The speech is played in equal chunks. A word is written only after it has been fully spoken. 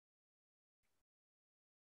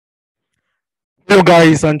Hello,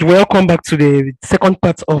 guys, and welcome back to the second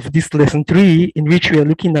part of this lesson three, in which we are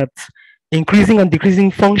looking at increasing and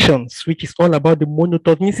decreasing functions, which is all about the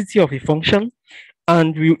monotonicity of a function.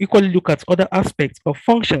 And we will equally look at other aspects of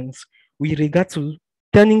functions with regard to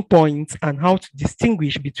turning points and how to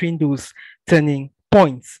distinguish between those turning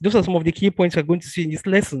points. Those are some of the key points we're going to see in this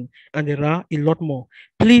lesson, and there are a lot more.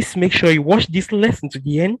 Please make sure you watch this lesson to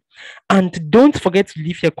the end, and don't forget to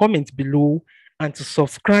leave your comments below and to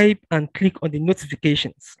subscribe and click on the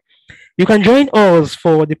notifications. You can join us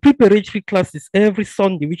for the preparatory classes every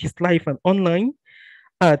Sunday, which is live and online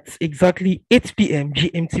at exactly 8 p.m.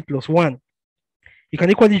 GMT plus 1. You can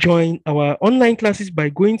equally join our online classes by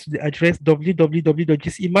going to the address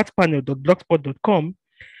www.gcemathpanel.blogspot.com,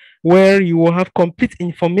 where you will have complete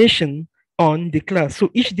information on the class. So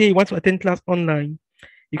each day you want to attend class online,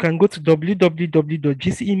 you can go to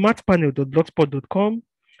www.gcemathpanel.blogspot.com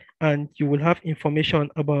and you will have information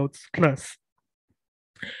about class.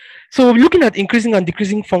 So looking at increasing and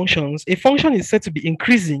decreasing functions, a function is said to be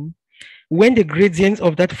increasing when the gradient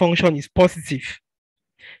of that function is positive.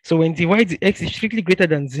 So when dy dx is strictly greater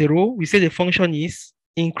than 0, we say the function is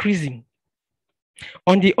increasing.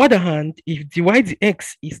 On the other hand, if dy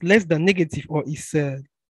dx is less than negative or is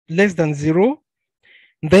less than 0,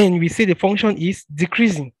 then we say the function is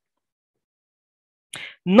decreasing.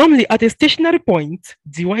 Normally, at a stationary point,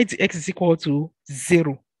 dy dx is equal to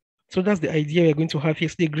 0. So that's the idea we're going to have here.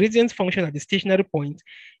 So the gradient function at the stationary point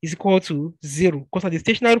is equal to 0, because at the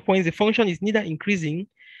stationary point, the function is neither increasing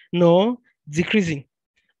nor decreasing.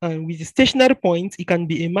 And with the stationary point, it can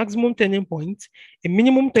be a maximum turning point, a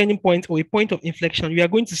minimum turning point, or a point of inflection. We are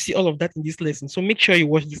going to see all of that in this lesson. So make sure you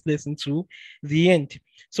watch this lesson to the end.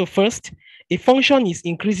 So first, a function is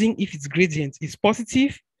increasing if its gradient is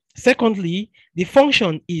positive. Secondly, the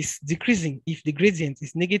function is decreasing if the gradient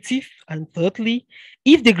is negative. And thirdly,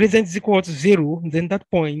 if the gradient is equal to 0, then that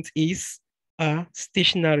point is a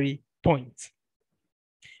stationary point.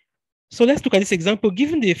 So let's look at this example.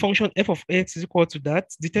 Given the function f of x is equal to that,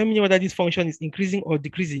 determining whether this function is increasing or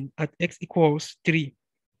decreasing at x equals 3.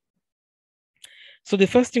 So the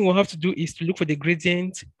first thing we'll have to do is to look for the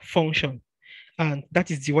gradient function, and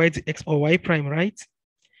that is dy dx or y prime, right?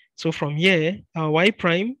 So from here, our y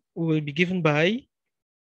prime will be given by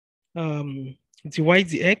dy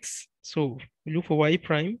dx. So we look for y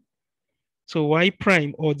prime. So y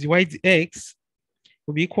prime or dy dx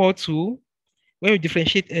will be equal to, when we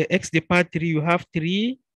differentiate x to the power 3, you have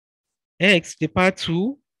 3x to the power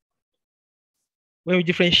 2. When we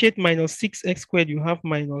differentiate minus 6x squared, you have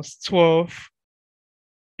minus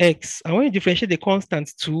 12x. And when you differentiate the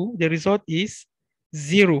constant 2, the result is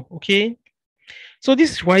 0, okay? So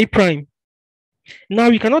this is y prime. Now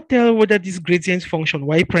we cannot tell whether this gradient function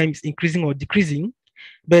y prime is increasing or decreasing,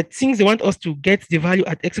 but since they want us to get the value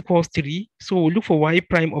at x equals 3, so we'll look for y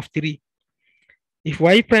prime of 3. If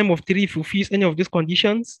y prime of 3 fulfills any of these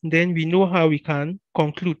conditions, then we know how we can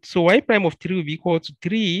conclude. So y prime of 3 will be equal to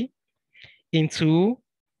 3 into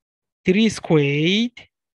 3 squared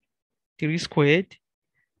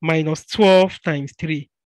minus 12 times 3,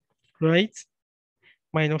 right?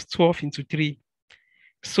 Minus 12 into 3.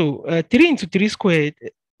 So 3 into 3 squared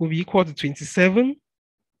will be equal to 27.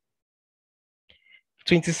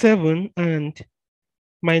 27 and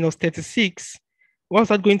minus 36. What's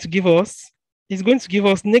that going to give us? It's going to give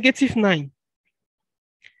us negative 9.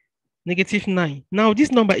 Negative 9. Now,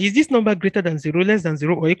 is this number greater than 0, less than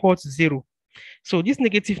 0, or equal to 0? So this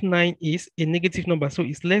negative 9 is a negative number, so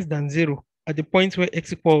it's less than 0 at the point where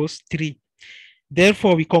x equals 3.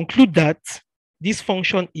 Therefore, we conclude that this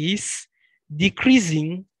function is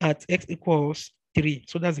decreasing at x equals 3.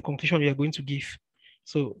 So that's the conclusion we are going to give.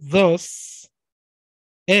 So thus,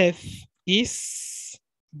 f is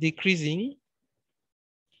decreasing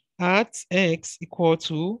at x equal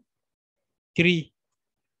to 3.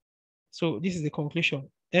 So this is the conclusion.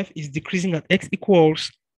 F is decreasing at x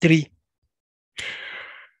equals 3.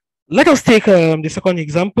 Let us take the second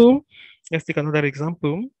example. Let's take another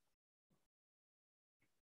example.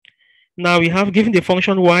 Now we have given the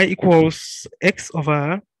function y equals x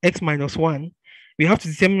over x minus 1. We have to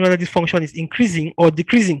determine whether this function is increasing or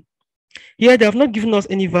decreasing. Here they have not given us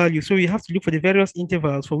any value, so we have to look for the various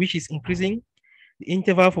intervals for which is increasing, the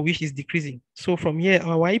interval for which is decreasing. So from here,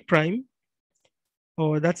 our y prime,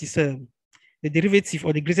 or that is the derivative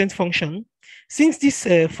or the gradient function. Since this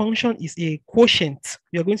function is a quotient,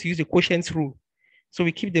 we are going to use the quotient rule. So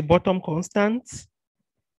we keep the bottom constant,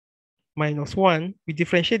 minus 1. We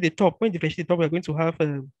differentiate the top. When we differentiate the top, we're going to have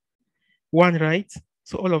 1, right?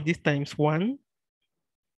 So all of this times 1.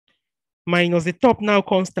 Minus the top now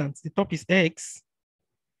constant. The top is x.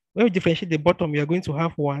 When we differentiate the bottom, we are going to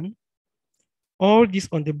have 1. all this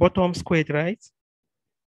on the bottom squared, right?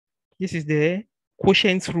 This is the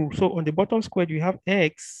quotient rule. So on the bottom squared, we have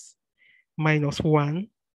x minus 1,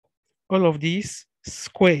 all of this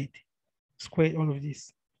squared, all of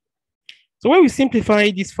this. So when we simplify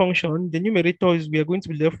this function, the numerator is, we are going to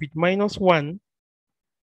be left with minus 1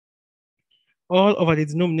 all over the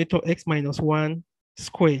denominator x minus 1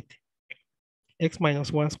 squared. X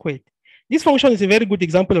minus 1 squared. This function is a very good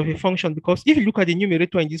example of a function because if you look at the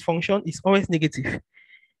numerator in this function, it's always negative.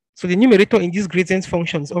 So the numerator in this gradient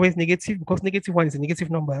function is always negative because negative 1 is a negative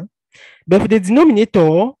number. But for the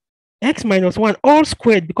denominator, x minus 1 all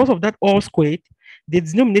squared, because of that all squared, the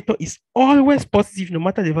denominator is always positive no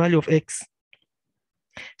matter the value of x.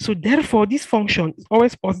 So therefore, this function is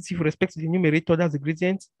always positive with respect to the numerator, that's the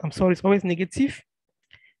gradient. I'm sorry, it's always negative.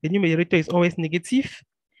 The numerator is always negative,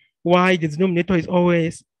 while the denominator is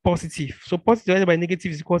always positive. So positive divided by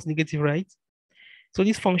negative is equal to negative, right? So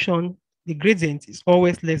this function, the gradient is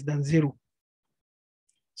always less than 0.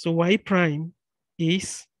 So y prime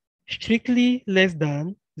is strictly less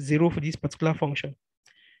than 0 for this particular function.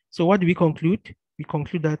 So what do we conclude? We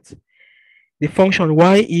conclude that the function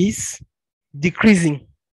y is decreasing.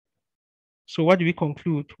 So what do we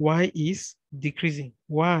conclude? Y is decreasing.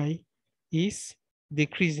 Y is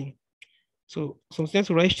decreasing. So some students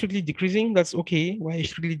will write strictly decreasing. That's okay. Y is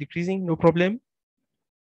strictly decreasing, no problem.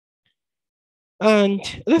 And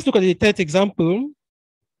let's look at the third example.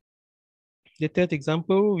 The third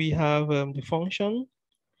example, we have the function.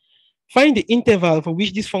 Find the interval for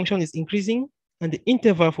which this function is increasing and the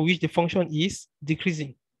interval for which the function is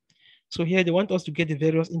decreasing. So here they want us to get the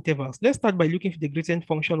various intervals. Let's start by looking for the gradient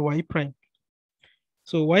function y prime.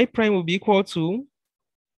 So y prime will be equal to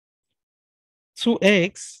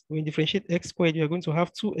 2x. When you differentiate x squared, you're going to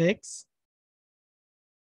have 2x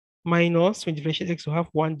minus, when you differentiate x, you have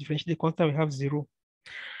 1, differentiate the constant, we have 0.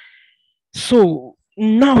 So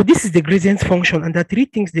now this is the gradient function, and there are three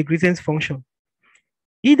things the gradient function.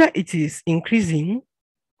 Either it is increasing,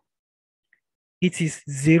 it is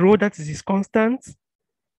 0, that is its constant,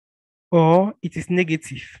 or it is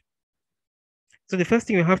negative. So the first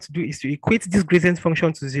thing we have to do is to equate this gradient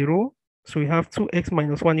function to 0. So we have 2x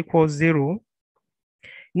minus 1 equals 0.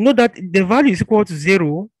 Note that the value is equal to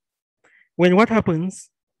 0 when what happens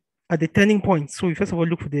at the turning point. So we first of all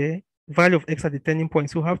look for the value of x at the turning point.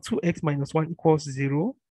 So we have 2x minus 1 equals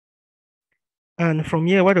 0. And from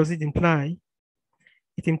here, what does it imply?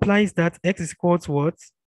 It implies that x is equal to what?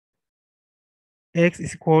 X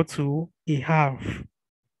is equal to a half.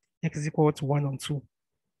 X is equal to 1 on 2.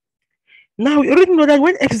 Now, we already know that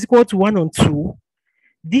when x is equal to 1 on 2,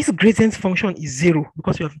 this gradient function is 0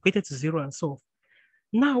 because we have equated to 0 and solved.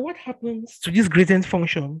 Now, what happens to this gradient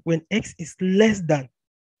function when x is less than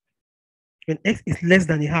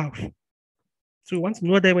a half? So we want to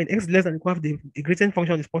know that when x is less than equal to the gradient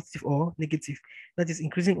function is positive or negative, that is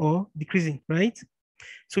increasing or decreasing, right?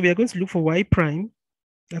 So we are going to look for y prime,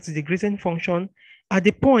 that is the gradient function, at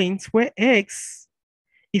the point where x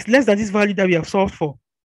is less than this value that we have solved for.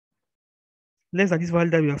 Less than this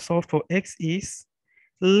value that we have solved for, x is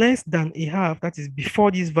less than a half, that is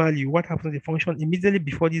before this value. What happens to the function immediately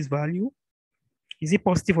before this value? Is it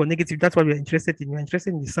positive or negative? That's what we're interested in. We're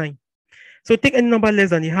interested in the sign. So take any number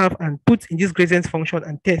less than a half and put in this gradient function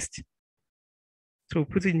and test. So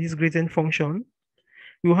put it in this gradient function.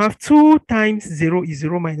 We will have 2 times 0 is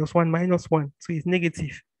 0 minus 1 minus 1. So it's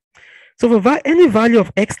negative. So for any value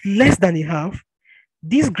of x less than a half,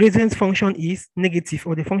 this gradient function is negative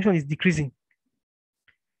or the function is decreasing.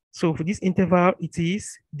 So for this interval, it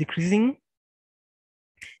is decreasing.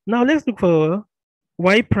 Now let's look for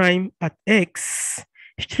y prime at x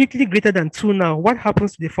strictly greater than 2 now. What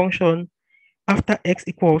happens to the function after x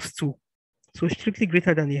equals 2? So strictly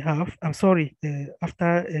greater than a half. I'm sorry,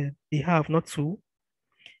 after a half, not 2.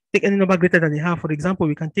 Take any number greater than a half. For example,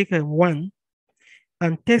 we can take 1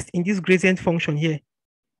 and test in this gradient function here.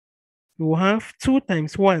 We will have 2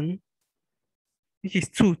 times 1, which is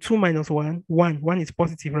 2. 2 minus 1, 1. 1 is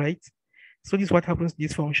positive, right? So this is what happens to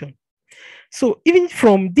this function. So even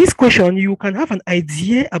from this question, you can have an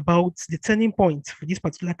idea about the turning point for this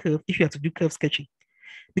particular curve if you have to do curve sketching.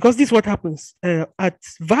 Because this is what happens. At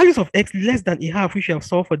values of x less than a half, which you have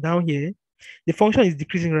solved for down here, the function is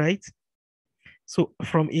decreasing, right? So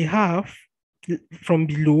from a half, from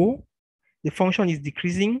below, the function is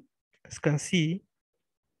decreasing, as you can see.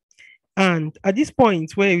 And at this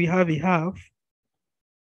point where we have a half,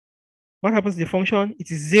 what happens to the function?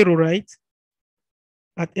 It is 0, right?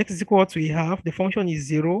 At x is equal to a half, the function is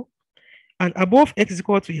 0. And above x is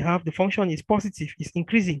equal to a half, the function is positive, it's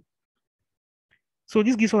increasing. So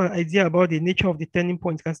this gives us an idea about the nature of the turning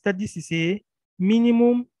point. Consider this is a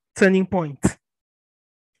minimum turning point.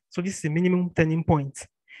 So this is a minimum turning point.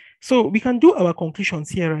 So we can do our conclusions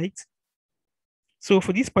here, right? So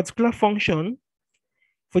for this particular function,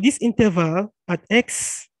 for this interval at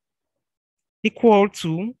x equal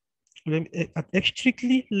to, at x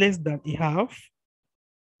strictly less than a half,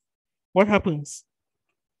 what happens?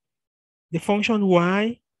 The function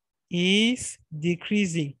y is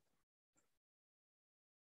decreasing.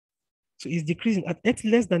 So it's decreasing. At x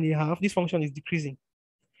less than a half, this function is decreasing.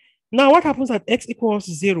 Now what happens at x equals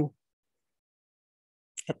 0?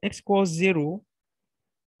 At x equals 0,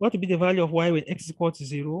 what will be the value of y when x is equal to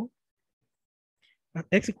 0? At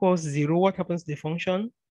x equals 0, what happens to the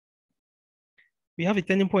function? We have a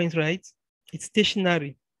turning point, right? It's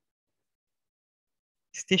stationary.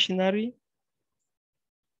 Stationary.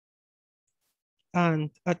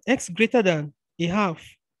 And at x greater than a half,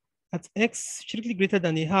 at x strictly greater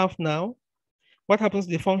than a half now, what happens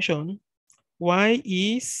to the function? Y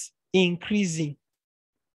is increasing.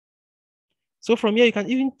 So from here, you can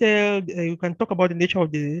even tell, you can talk about the nature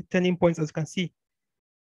of the turning points, as you can see.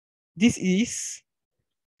 This is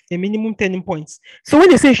a minimum turning point. So when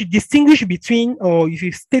they say you should distinguish between, or if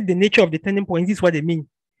you state the nature of the turning point, this is what they mean.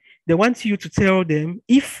 They want you to tell them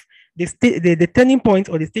if the turning point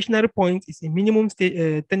or the stationary point is a minimum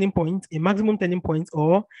turning point, a maximum turning point,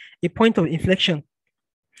 or a point of inflection.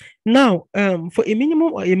 Now, for a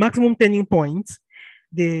minimum or a maximum turning point,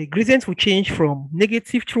 the gradient will change from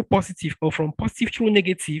negative through positive or from positive through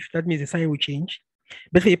negative. That means the sign will change.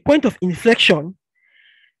 But for a point of inflection,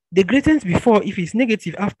 the gradient before, if it's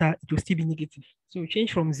negative, after it will still be negative. So we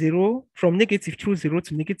change from negative through 0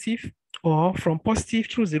 to negative, or from positive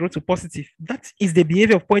through 0 to positive. That is the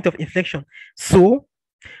behavior of point of inflection. So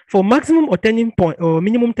for maximum or turning point or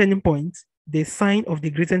minimum turning point, the sign of the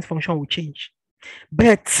gradient function will change.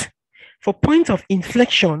 But for point of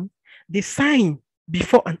inflection, the sign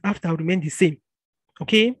before and after will remain the same.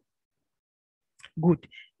 Okay, good.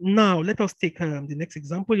 Now let us take the next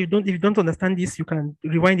example. If you don't understand this, you can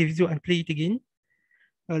rewind the video and play it again.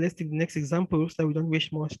 Let's take the next example so that we don't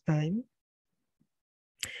waste much time.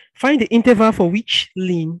 Find the interval for which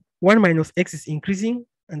ln 1 minus x is increasing,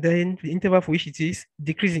 and then the interval for which it is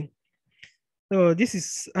decreasing. So this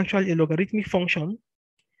is actually a logarithmic function.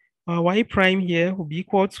 Y prime here will be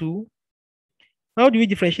equal to, how do we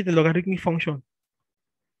differentiate the logarithmic function?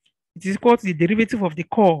 It is equal to the derivative of the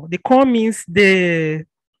core. The core means the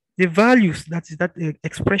values, that is that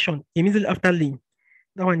expression immediately after ln.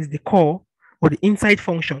 That one is the core or the inside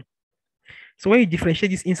function. So when you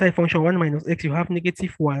differentiate this inside function 1 minus x, you have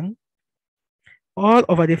negative 1 all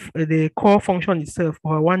over the core function itself,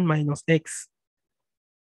 or 1 minus x.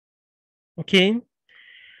 Okay.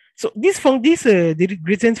 So the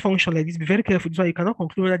gradient function like this, be very careful. So you cannot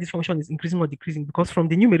conclude that this function is increasing or decreasing, because from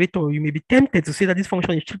the numerator, you may be tempted to say that this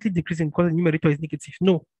function is strictly decreasing because the numerator is negative.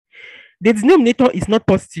 No. The denominator is not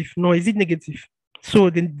positive, nor is it negative.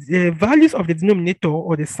 So the values of the denominator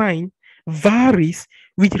or the sign varies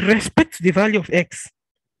with respect to the value of x.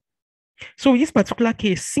 So in this particular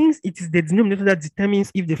case, since it is the denominator that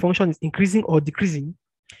determines if the function is increasing or decreasing,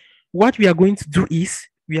 what we are going to do is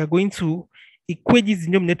we are going to equate this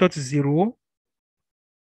denominator to 0.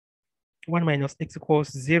 1 minus x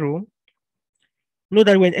equals 0. Note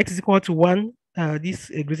that when x is equal to 1, this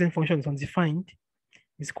gradient function is undefined.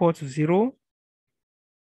 It's equal to 0.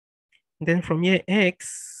 And then from here,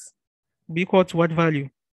 x will be equal to what value?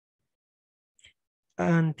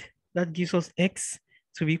 And that gives us x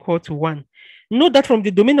to be equal to 1. Note that from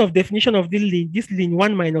the domain of definition of this ln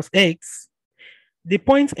 1 minus x, the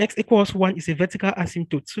point x equals 1 is a vertical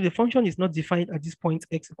asymptote. So the function is not defined at this point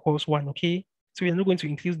x equals 1, okay? So we are not going to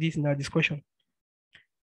include this in our discussion.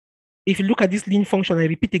 If you look at this ln function, I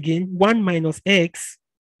repeat again, 1 minus x,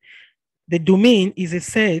 the domain is a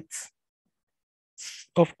set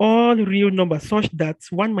of all real numbers such that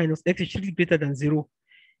 1 minus x is strictly greater than 0.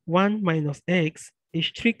 1 minus x is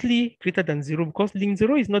strictly greater than 0 because ln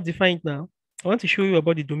 0 is not defined now. I want to show you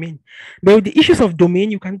about the domain. But with the issues of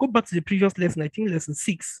domain, you can go back to the previous lesson, I think lesson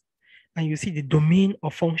 6, and you see the domain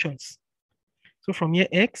of functions. So from here,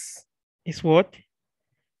 x is what?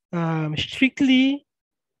 Strictly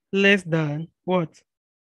less than what?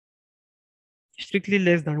 Strictly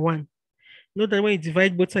less than 1. Note that when you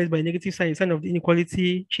divide both sides by negative sign, the sign of the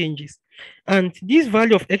inequality changes. And this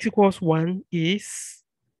value of x equals 1 is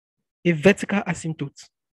a vertical asymptote.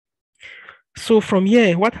 So from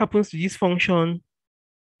here, what happens to this function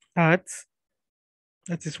at,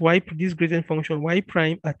 that is y, this gradient function y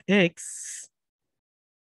prime at x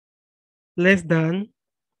less than,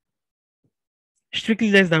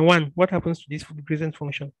 strictly less than 1, what happens to this gradient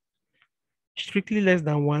function? Strictly less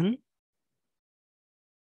than 1,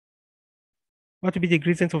 what will be the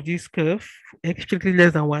gradient of this curve, x strictly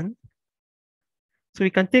less than 1. So we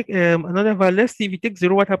can take another value. Let's see if we take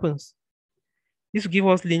 0, what happens? This will give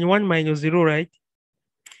us ln 1 minus 0, right?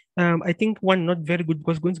 I think 1 not very good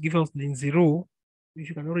because it's going to give us ln 0. If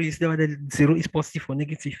you can already see whether 0 is positive or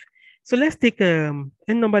negative. So let's take n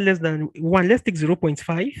number less than 1. Let's take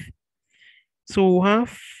 0.5. So we'll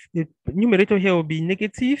have the numerator here will be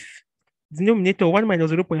negative. The denominator 1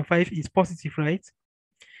 minus 0.5 is positive, right?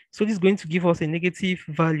 So this is going to give us a negative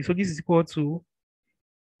value. So this is equal to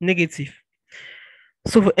negative.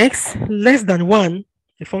 So for x less than 1,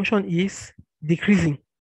 the function is decreasing.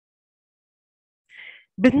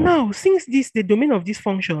 But now, since the domain of this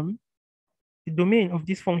function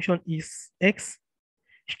is x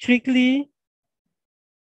strictly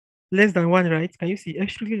less than 1, right? Can you see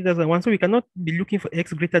x strictly less than 1? So we cannot be looking for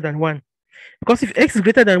x greater than 1. Because if x is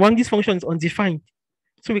greater than 1, this function is undefined.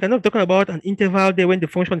 So we cannot talk about an interval there when the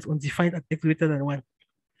function is undefined at x greater than 1.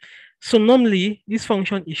 So normally, this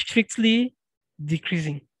function is strictly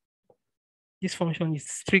decreasing. This function is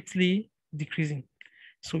strictly decreasing.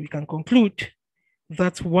 So we can conclude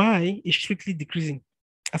that y is strictly decreasing.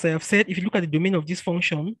 As I have said, if you look at the domain of this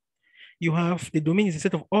function, you have the domain is a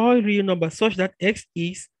set of all real numbers such that x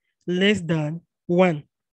is less than 1.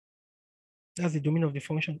 That's the domain of the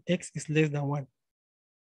function. X is less than 1.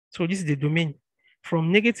 So this is the domain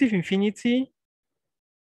from negative infinity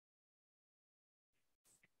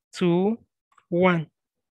to 1.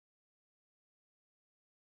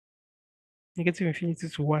 Negative infinity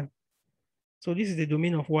to 1. So this is the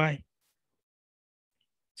domain of y.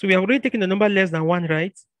 So we have already taken the number less than 1,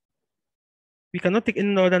 right? We cannot take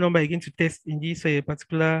any other number again to test in this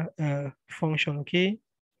particular function, okay?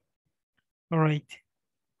 All right.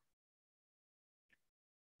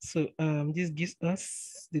 So this gives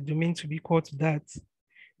us the domain to be equal to that.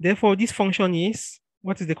 Therefore, this function is,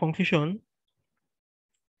 what is the conclusion?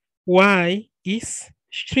 Y is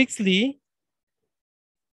strictly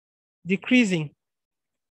decreasing.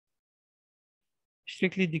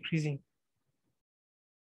 Strictly decreasing.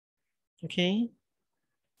 Okay.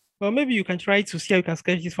 Well, maybe you can try to see how you can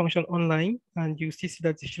sketch this function online and you still see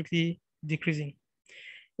that it's strictly decreasing.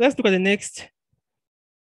 Let's look at the next.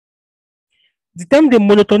 Determine the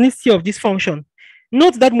monotonicity of this function.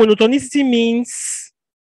 Note that monotonicity means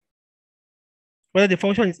whether the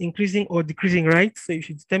function is increasing or decreasing, right? So you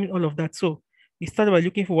should determine all of that. So we start by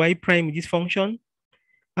looking for y prime with this function.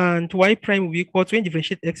 And y prime will be equal to, when you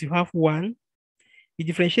differentiate x, you have 1. You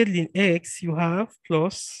differentiate ln x, you have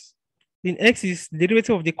plus. Ln x is the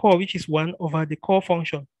derivative of the core, which is 1 over the core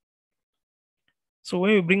function. So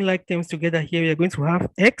when we bring like terms together here, we are going to have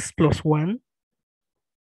x plus 1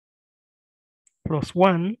 plus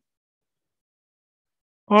 1.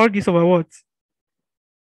 All this over what?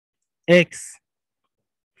 X.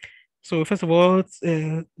 So first of all,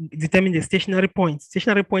 determine the stationary point.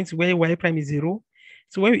 Stationary point is where y prime is 0.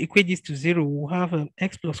 So when we equate this to 0, we'll have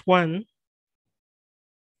x plus 1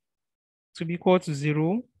 to be equal to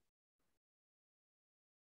 0.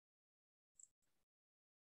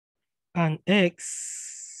 And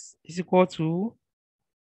x is equal to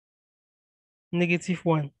negative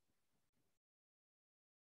 1.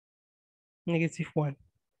 Negative 1.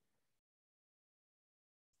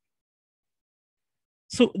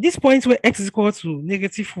 So this point where x is equal to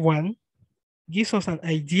negative 1 gives us an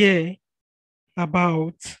idea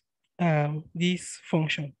about this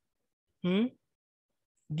function.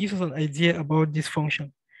 Gives us an idea about this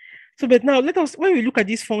function. So, but now let us, when we look at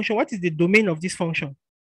this function, what is the domain of this function?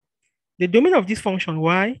 The domain of this function,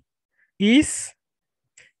 y, is,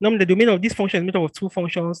 now the domain of this function is made up of two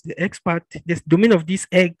functions. The x part, the domain of this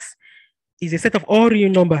x is a set of all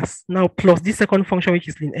real numbers, now plus this second function, which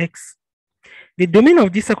is ln x. The domain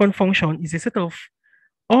of this second function is a set of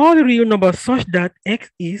all real numbers such that x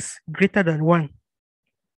is greater than 1.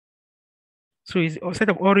 So it's a set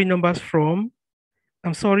of all real numbers from,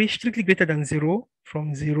 strictly greater than 0,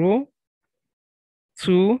 from 0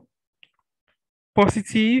 to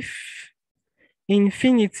positive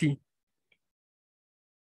infinity.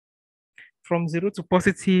 From 0 to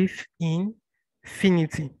positive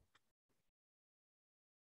infinity.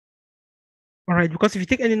 All right, because if you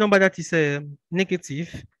take any number that is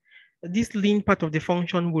negative, this ln part of the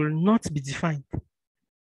function will not be defined.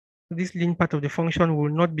 This ln part of the function will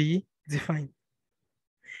not be defined.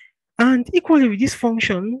 And equally with this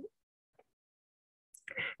function,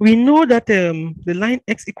 we know that the line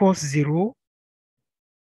x equals 0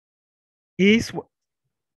 is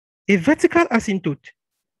a vertical asymptote.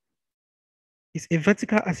 It's a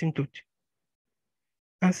vertical asymptote.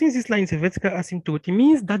 And since this line is a vertical asymptote, it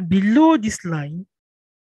means that below this line,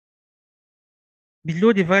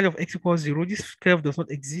 below the value of x equals 0, this curve does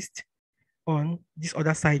not exist on this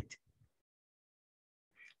other side.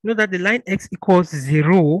 Note that the line x equals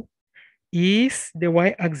 0 is the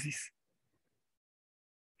y-axis.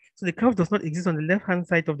 So the curve does not exist on the left-hand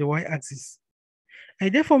side of the y-axis.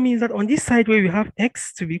 And therefore means that on this side where we have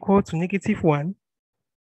x to be equal to -1,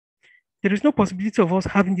 there is no possibility of us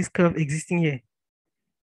having this curve existing here.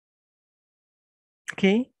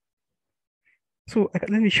 Okay. So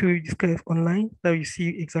let me show you this curve online so you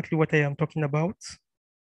see exactly what I am talking about.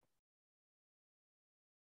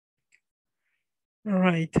 All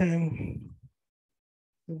right.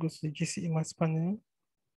 We'll go to the GCE maths panel.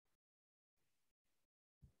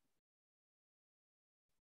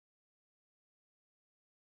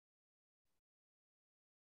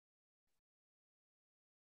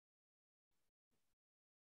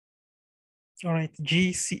 All right,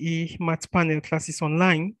 GCE maths panel classes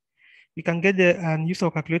online. You can get the use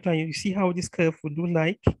of calculator and you see how this curve would look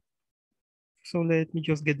like. So let me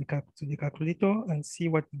just get to the calculator and see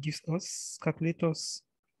what it gives us. Calculators.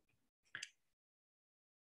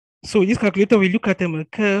 So this calculator will look at a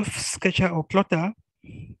curve, sketcher, or plotter.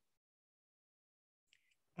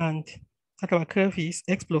 And that our curve is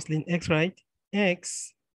x plus ln x, right?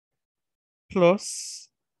 X plus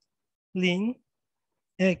ln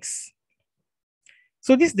x.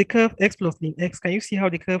 So this is the curve x plus ln x. Can you see how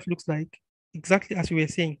the curve looks like? Exactly as we were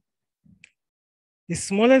saying. The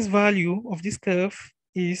smallest value of this curve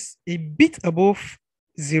is a bit above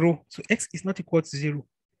 0. So x is not equal to 0.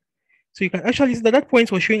 So you can actually see that that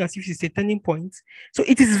point was showing as if it's a turning point. So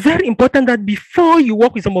it is very important that before you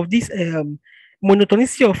work with some of these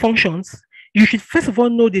monotonicity of functions, you should first of all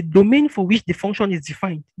know the domain for which the function is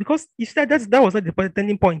defined. Because you said that was not the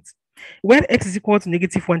turning point. Where x is equal to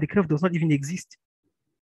 -1, the curve does not even exist.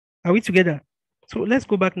 Are we together? So let's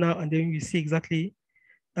go back now and then you see exactly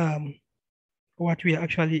what we are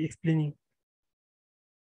actually explaining.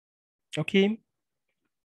 Okay.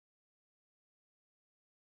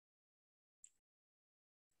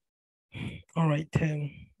 All right.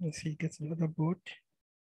 Let's see, get another board.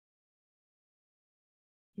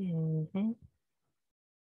 All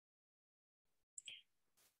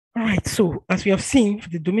right. So as we have seen, for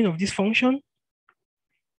the domain of this function,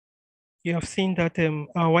 you have seen that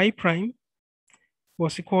our y prime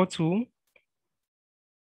was equal to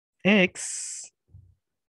x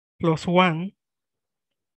plus 1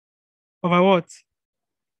 over what?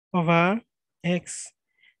 Over x.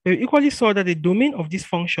 We equally saw that the domain of this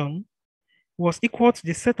function was equal to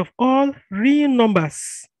the set of all real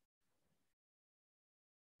numbers.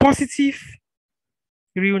 Positive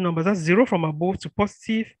real numbers. That's 0 from above to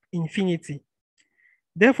positive infinity.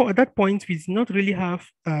 Therefore, at that point, we did not really have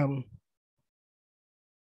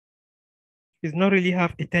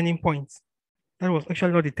a turning point. That was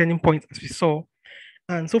actually not the turning point as we saw.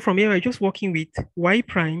 And so from here, we're just working with y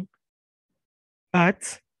prime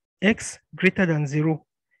at x greater than 0.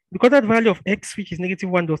 Because that value of x, which is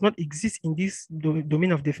 -1, does not exist in this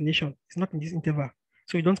domain of definition. It's not in this interval.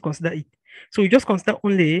 So you don't consider it. So you just consider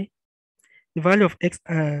only the value of x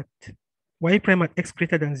at y prime at x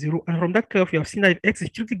greater than 0. And from that curve, you have seen that if x is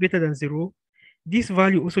strictly greater than 0, this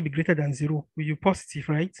value also be greater than 0, will be positive,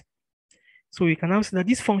 right? So we can now see that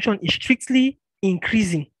this function is strictly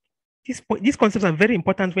increasing. These concepts are very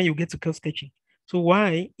important when you get to curve sketching. So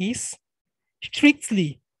y is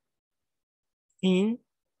strictly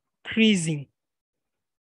increasing.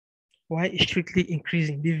 Y is strictly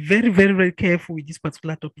increasing. Be very, very, very careful with this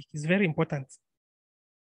particular topic. It's very important.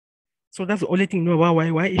 So that's the only thing you know about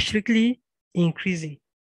y. Y is strictly increasing.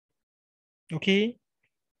 Okay.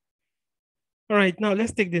 All right, now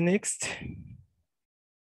let's take the next.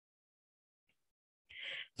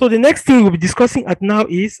 So the next thing we'll be discussing at now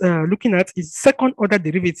is looking at is second order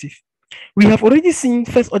derivative. We have already seen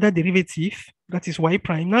first order derivative, that is y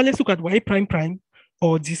prime. Now let's look at y prime prime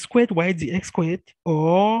or d squared y dx squared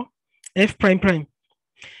or f prime prime.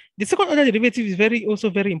 The second order derivative is also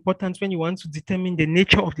very important when you want to determine the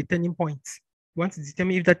nature of the turning point. You want to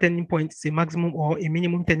determine if that turning point is a maximum or a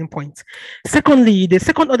minimum turning point. Secondly, the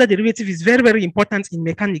second order derivative is very, very important in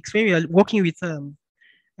mechanics when we are working with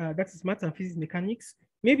that is math and physics mechanics.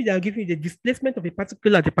 Maybe they'll give you the displacement of a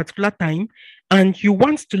particle at a particular time, and you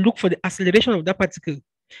want to look for the acceleration of that particle.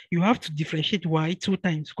 You have to differentiate y 2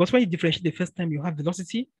 times, because when you differentiate the first time, you have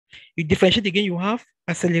velocity. You differentiate again, you have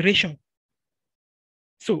acceleration.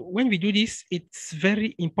 So when we do this, it's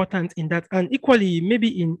very important in that. And equally,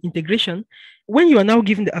 maybe in integration, when you are now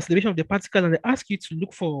given the acceleration of the particle and they ask you to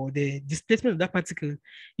look for the displacement of that particle,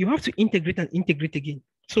 you have to integrate and integrate again.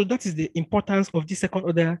 So that is the importance of the second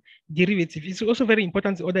order derivative. It's also very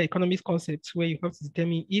important in other economics concepts where you have to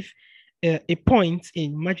determine if a point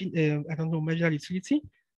in margin, I don't know, marginal utility,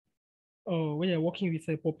 or when you're working with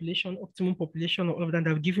a population, optimum population, or other than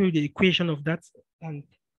that, will give you the equation of that, and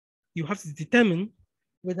you have to determine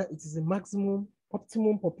whether it is a maximum,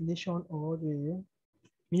 optimum population, or the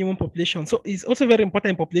minimum population. So it's also very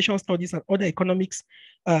important in population studies and other economics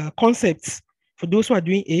concepts for those who are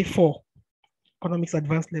doing A4 economics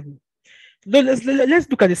advanced level. Let's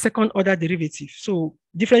look at the second order derivative. So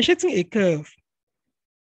differentiating a curve,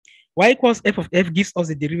 y equals f of f gives us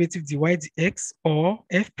the derivative dy dx or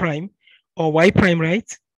f prime or y prime,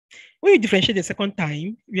 right? When you differentiate the second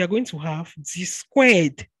time, we are going to have d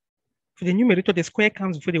squared. For the numerator, the square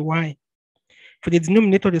comes before the y. For the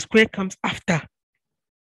denominator, the square comes after.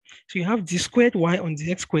 So you have d squared y on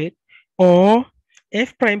dx squared, or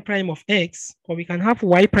f prime prime of x, or we can have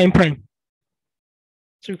y prime prime.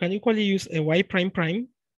 So you can equally use a y prime prime.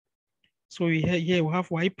 So here we have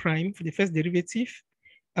y prime for the first derivative,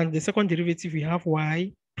 and the second derivative we have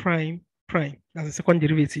y prime prime as the second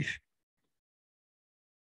derivative.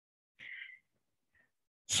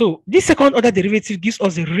 So this second order derivative gives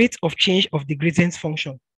us the rate of change of the gradient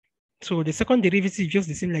function. So the second derivative is just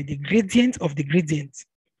the same like the gradient of the gradient.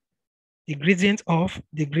 The gradient of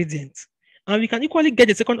the gradient. And we can equally get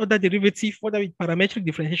the second order derivative, whether with parametric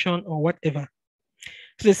differentiation or whatever.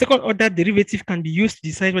 So the second order derivative can be used to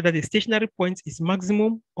decide whether the stationary point is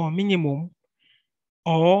maximum or minimum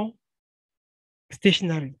or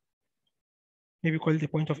stationary. Maybe call it the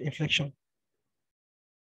point of inflection.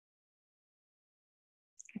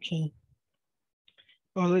 Okay.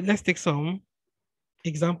 Well, let's take some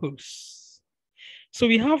examples. So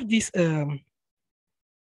we have this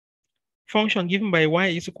function given by y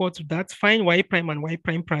is equal to that. Find y prime and y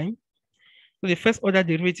prime prime. So the first order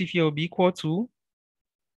derivative here will be equal to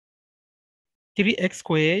 3x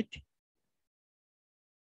squared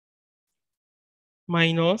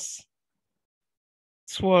minus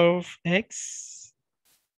 12x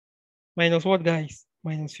minus what, guys?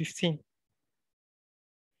 Minus 15.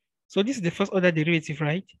 So this is the first order derivative,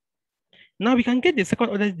 right? Now we can get the second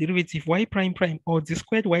order derivative, y prime prime, or d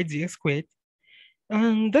squared y dx squared.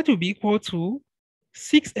 And that will be equal to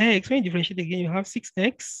 6x. When you differentiate again, you have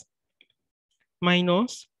 6x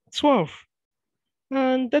minus 12.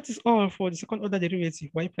 And that is all for the second order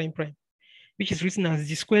derivative, y prime prime, which is written as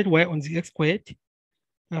d squared y on dx squared,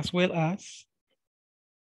 as well as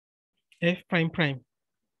f prime prime.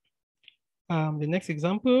 The next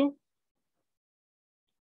example,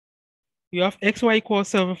 you have xy equals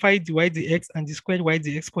 75 dy dx and d squared y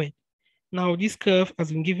dx squared. Now this curve has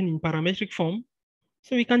been given in parametric form.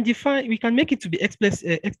 So we can make it to be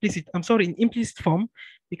explicit, I'm sorry, in implicit form.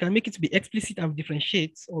 We can make it to be explicit and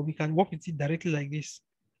differentiate, or we can work with it directly like this.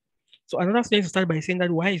 So another student will start by saying that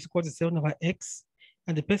y is equal to 7 over x,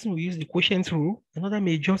 and the person will use the quotient rule. Another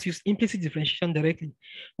may just use implicit differentiation directly.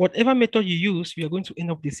 Whatever method you use, we are going to end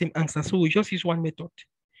up the same answer. So we just use one method.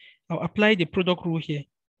 I'll apply the product rule here.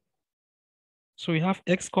 So we have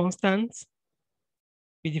x constant.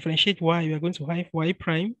 We differentiate y, we are going to have y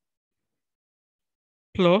prime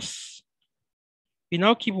plus, we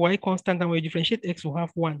now keep y constant, and when we differentiate x, we'll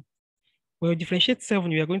have 1. When we differentiate 7,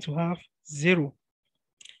 we are going to have 0.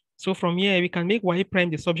 So from here, we can make y prime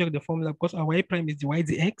the subject of the formula because our y prime is dy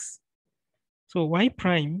dx. So y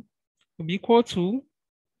prime will be equal to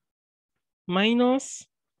minus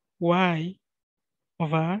y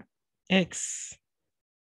over x.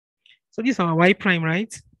 So this is our y prime,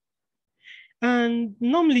 right? And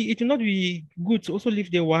normally it will not be good to also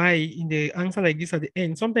leave the y in the answer like this at the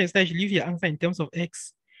end. Sometimes I should leave your answer in terms of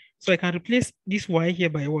x. So I can replace this y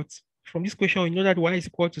here by what? From this question, we know that y is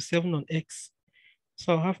equal to 7 on x.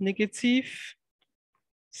 So I'll have negative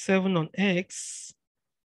 7 on x,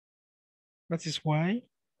 that is y,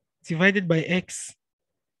 divided by x.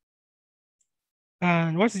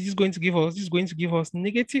 And what is this going to give us? This is going to give us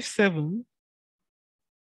negative 7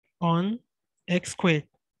 on x squared.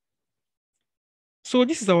 So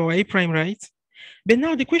this is our y prime, right? But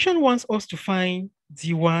now the question wants us to find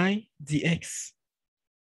dy dx.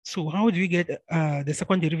 So how do we get the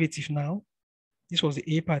second derivative now? This was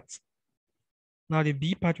the A part. Now the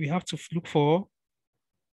B part, we have to look for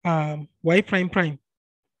y prime prime,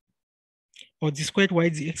 or d squared y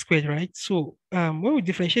dx squared, right? So when we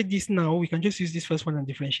differentiate this now, we can just use this first one and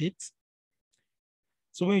differentiate.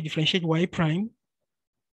 So when we differentiate y prime,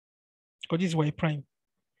 because this is y prime,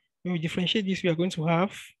 when we differentiate this, we are going to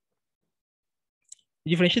have,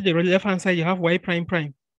 differentiate the left-hand side, you have y prime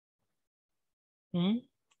prime.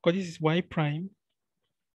 Because this is y prime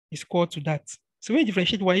is equal to that. So when you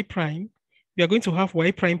differentiate y prime, we are going to have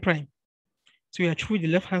y prime prime. So we are through the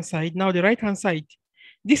left-hand side. Now the right-hand side,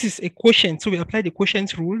 This is a quotient, so we apply the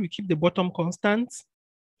quotient rule. We keep the bottom constant.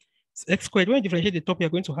 It's x squared. When you differentiate the top,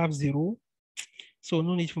 you're going to have 0. So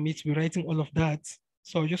no need for me to be writing all of that.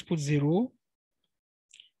 So I'll just put 0.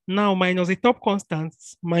 Now minus the top constant,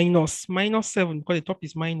 minus 7, because the top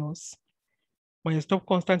is minus. Minus top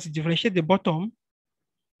constant, to differentiate the bottom,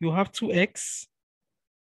 you have 2x.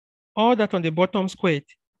 All that on the bottom squared.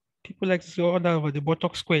 People like to say all that over the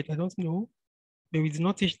bottom squared. I don't know, but we did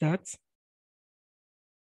not teach that.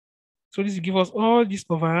 So this will give us all this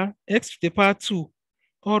over x to the power 2,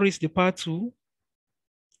 all raised to the power 2.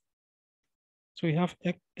 So we have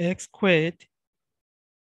x squared,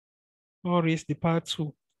 all raised to the power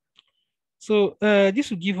 2. So this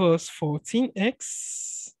will give us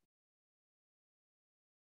 14x.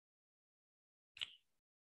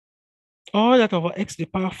 All that over x to the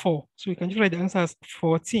power 4. So we can just write the answer as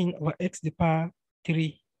 14 over x to the power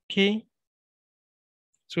 3. Okay.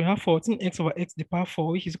 So we have 14x over x to the power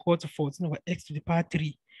 4, which is equal to 14 over x to the power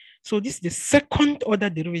 3. So this is the second order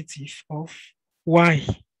derivative of y.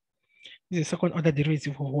 This is the second order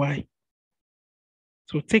derivative of y.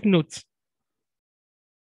 So take note.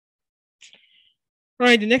 All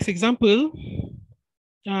right, the next example.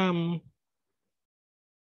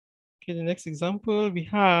 Okay, the next example we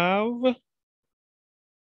have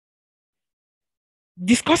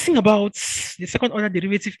discussing about the second order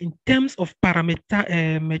derivative in terms of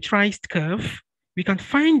parameterized curve. We can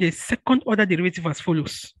find the second order derivative as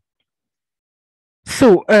follows.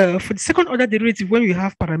 So for the second order derivative, when we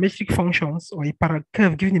have parametric functions or a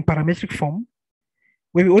curve given in parametric form,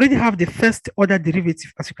 when we already have the first order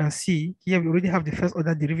derivative, as you can see here, we already have the first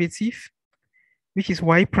order derivative, which is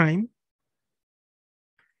y prime.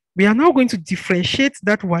 We are now going to differentiate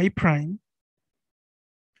that y prime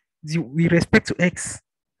with respect to x.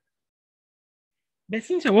 But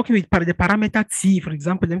since you're working with the parameter t, for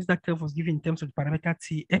example, let me say that curve was given in terms of the parameter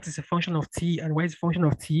t, x is a function of t and y is a function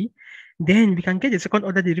of t, then we can get the second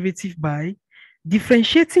order derivative by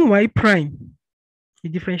differentiating y prime. You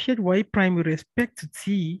differentiate y prime with respect to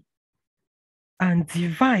t and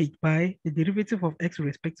divide by the derivative of x with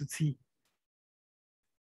respect to t.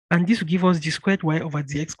 And this will give us d squared y over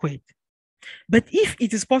dx squared. But if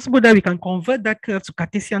it is possible that we can convert that curve to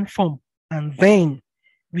Cartesian form and then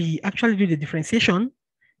we actually do the differentiation,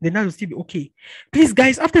 then that will still be okay. Please,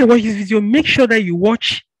 guys, after you watch this video, make sure that you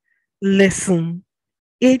watch lesson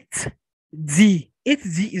 8D.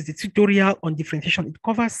 8D is the tutorial on differentiation. It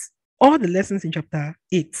covers all the lessons in chapter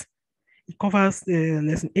 8. It covers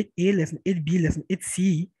lesson 8A, lesson 8B, lesson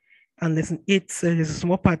 8C, and lesson 8. There's a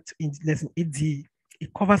small part in lesson 8D.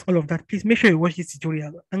 It covers all of that. Please make sure you watch this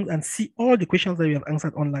tutorial and see all the questions that you have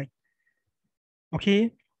answered online.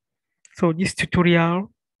 Okay, so this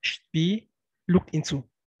tutorial should be looked into.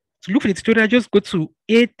 To look for the tutorial, just go to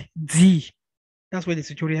 8D. That's where the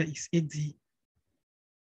tutorial is, 8D.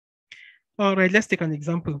 All right, let's take an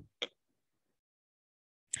example.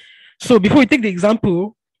 So before we take the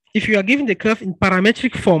example, if you are given the curve in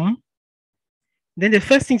parametric form, then the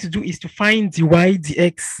first thing to do is to find dy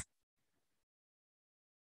dx.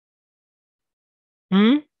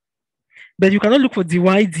 But you cannot look for dy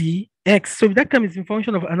dx. So if that term is in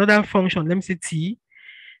function of another function, let me say t,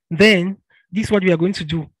 then this is what we are going to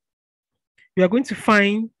do. We are going to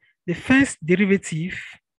find the first derivative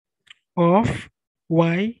of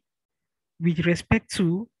y with respect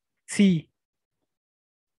to t.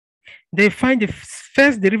 They find the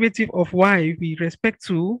first derivative of y with respect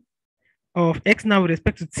to of x now with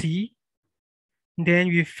respect to t. Then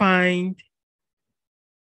we find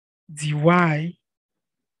dy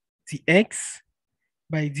dx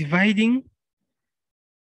by dividing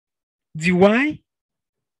dy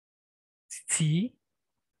dt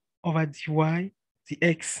over dy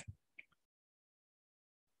dx.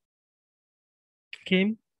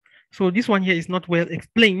 Okay, so this one here is not well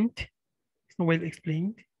explained. It's not well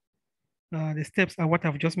explained. The steps are what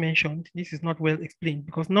I've just mentioned. This is not well explained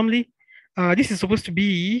because normally this is supposed to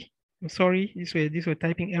be, sorry, these were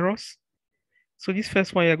typing errors. So this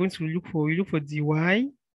first one you're going to look for, you look for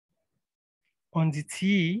dy on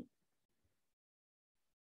dt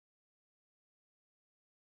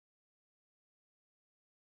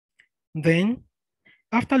then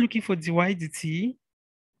after looking for dy dt,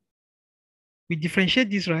 we differentiate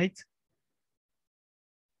this, right?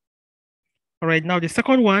 All right, now the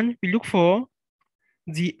second one, we look for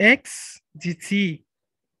dx dt.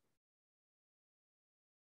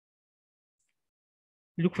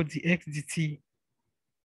 Look for dx dt.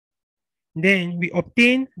 Then we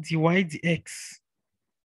obtain dy dx.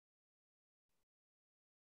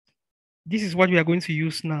 This is what we are going to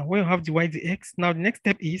use now. When you have dy dx, now the next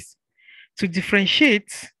step is to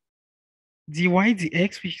differentiate dy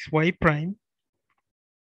dx, which is y prime,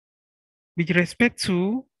 with respect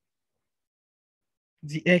to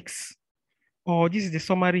the x, or this is the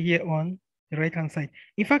summary here on the right hand side.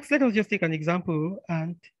 In fact, let us just take an example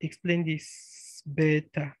and explain this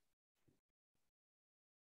better.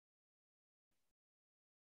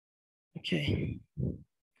 Okay.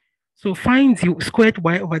 So find the squared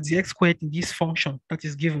y over the x squared in this function that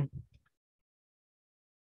is given.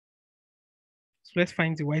 So let's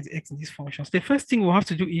find the y dx in this function. So the first thing we'll have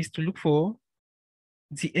to do is to look for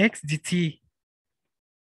the x dt.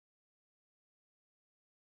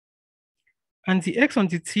 And the x on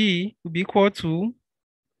dt will be equal to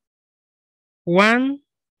 1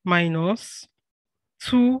 minus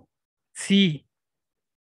 2t.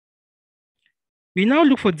 We now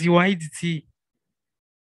look for dy dt.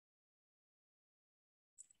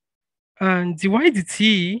 And dy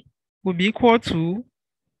dt will be equal to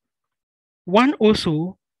 1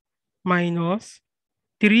 also minus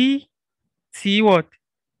 3t what?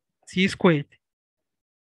 T squared.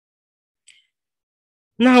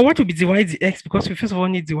 Now, what will be dy dx? Because we first of all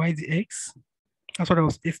need dy dx. That's what I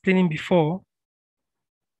was explaining before.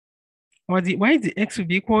 Or dy dx will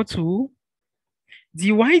be equal to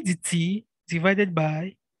dy dt divided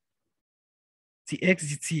by dx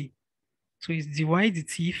dt. So it's dy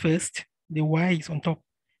dt first, the y is on top.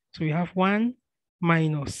 So we have 1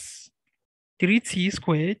 minus 3t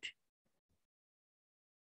squared.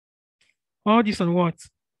 All this on what?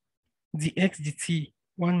 Dx dt,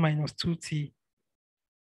 1 minus 2t.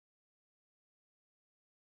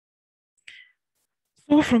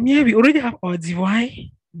 So from here, we already have our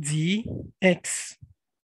dy dx.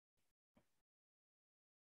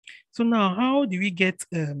 So now, how do we get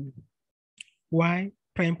y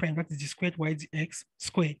prime prime, that is the squared y dx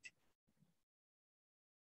squared?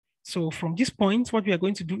 So from this point, what we are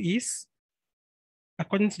going to do is,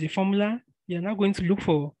 according to the formula, we are now going to look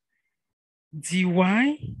for dy,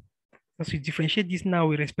 as we differentiate this now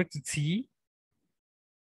with respect to t.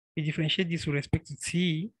 We differentiate this with respect to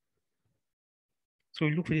t. So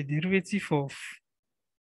we look for the derivative of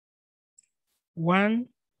 1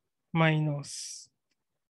 minus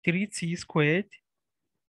 3t squared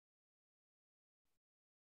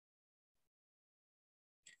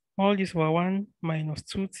all this were 1 minus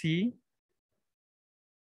 2t.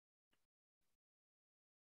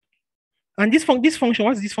 And this function,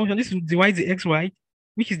 what's this function? This is dy dx, right?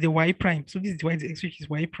 Which is the y prime. So this is dy dx, which is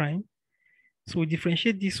y prime. So we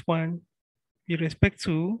differentiate this one with respect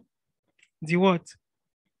to the what?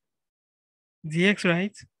 Dx,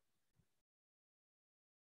 right?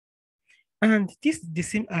 And this is the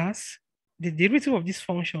same as the derivative of this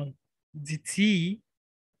function, dt,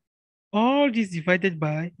 all this divided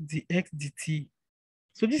by dx dt.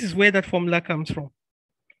 So this is where that formula comes from.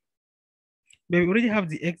 But we already have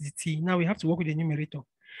the x dt. Now we have to work with the numerator.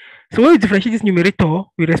 So when we differentiate this numerator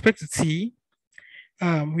with respect to t,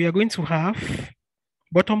 we are going to have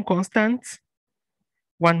bottom constant,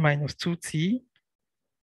 1 minus 2t.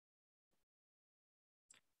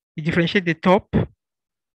 We differentiate the top.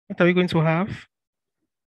 What are we going to have?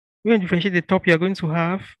 When we differentiate the top, you are going to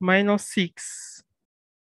have minus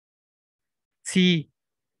 6t,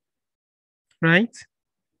 right?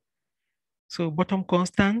 So bottom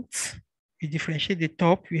constant, we differentiate the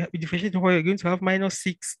top. We differentiate the top, we're going to have minus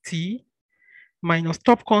 6t minus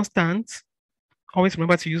top constant. Always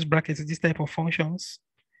remember to use brackets in this type of functions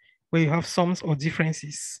where you have sums or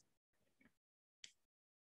differences.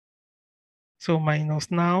 So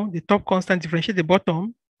minus now, the top constant, differentiate the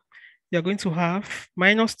bottom, you're going to have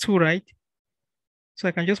minus 2, right? So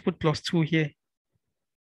I can just put plus 2 here.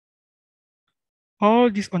 All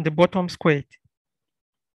this on the bottom squared.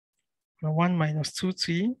 1 minus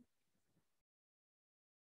 2t,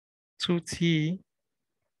 2t,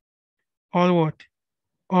 all what?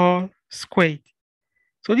 All squared.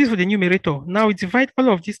 So this is for the numerator. Now we divide all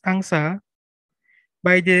of this answer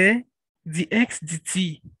by the dx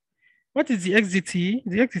dt. What is the x dt?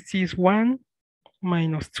 The x dt is 1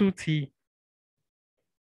 minus 2t.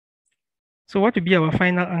 So what will be our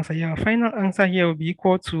final answer here? Our final answer here will be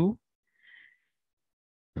equal to,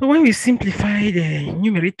 so when we simplify the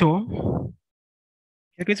numerator,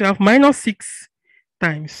 you're going to have minus 6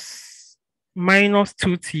 times minus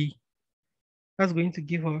 2t. That's going to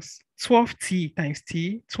give us 12t times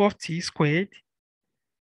t, 12t squared.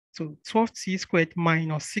 So 12t squared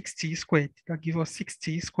minus 6t squared. That gives us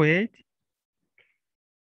 6t squared.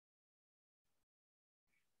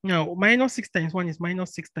 Now, minus 6 times 1 is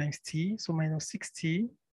minus 6 times t. So minus 6t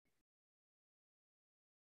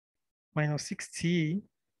minus 6t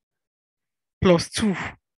plus 2.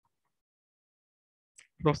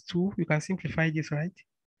 Plus 2, you can simplify this, right?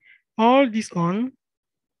 all this on.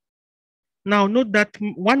 Now note that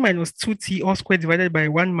 1 minus 2t all squared divided by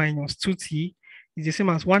 1 minus 2t is the same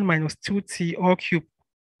as 1 minus 2t all cubed.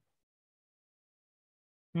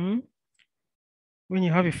 When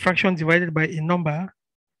you have a fraction divided by a number,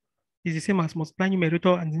 it's the same as multiplying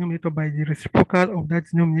numerator and denominator by the reciprocal of that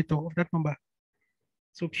denominator of that number.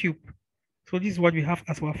 So cube. So this is what we have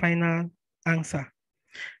as our final answer.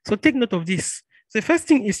 So take note of this. So the first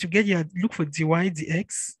thing is to get your look for dy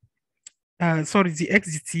dx. Sorry, dx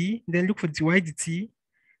dt. Then look for dy dt.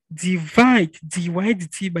 Divide dy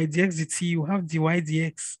dt by dx dt. You have dy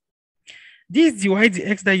dx. This dy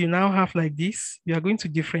dx that you now have like this, you are going to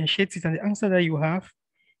differentiate it, and the answer that you have,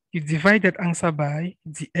 you divide that answer by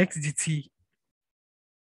dx dt.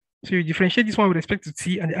 So you differentiate this one with respect to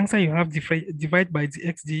t, and the answer you have divide by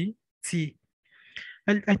dx dt.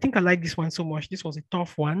 I think I like this one so much. This was a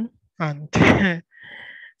tough one. And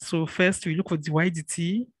so first we look for dy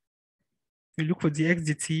dt, we look for dx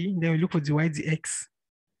dt, then we look for dy dx.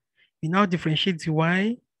 We now differentiate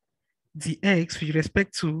dy dx with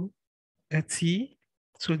respect to a t.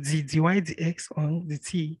 So the dy dx on the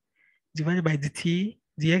t divided by dt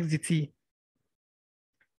dx dt.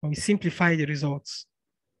 And we simplify the results.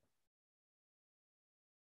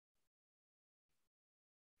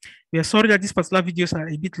 We are sorry that these particular videos are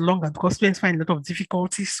a bit longer because students find a lot of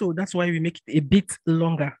difficulties. So that's why we make it a bit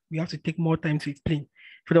longer. We have to take more time to explain.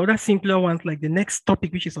 For the other simpler ones, like the next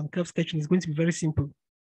topic, which is on curve sketching, is going to be very simple.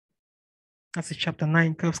 That's chapter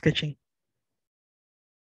 9, curve sketching.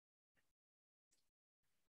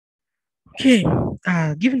 Okay,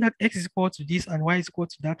 given that x is equal to this and y is equal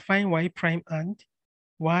to that, find y prime and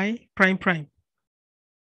y prime prime.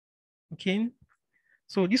 Okay,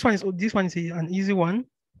 so this one is an easy one.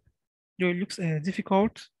 It looks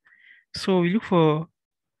difficult. So we look for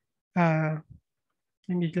let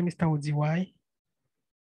me start with dy.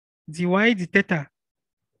 dy d theta.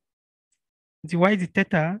 dy d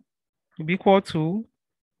theta will be equal to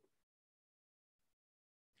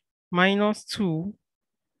minus 2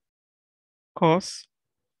 cos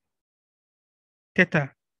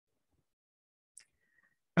theta.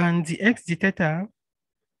 And dx d theta,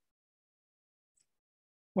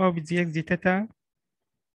 what will be dx d theta?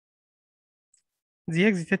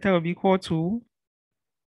 Dx d theta will be equal to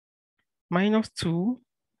minus 2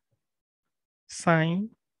 sine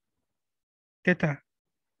theta.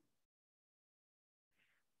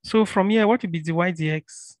 So from here, what will be dy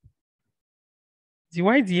dx? dy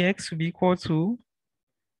dx will be equal to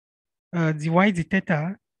dy d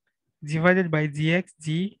theta divided by dx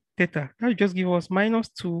d theta. That will just give us minus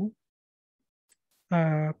 2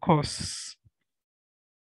 cos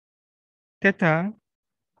theta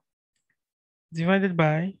divided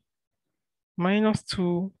by minus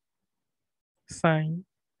 2 sine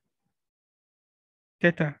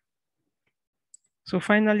theta. So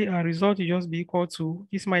finally, our result will just be equal to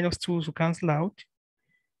this minus 2 to cancel out.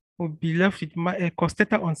 We'll be left with cos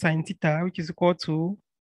theta on sine theta, which is equal to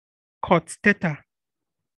cot theta.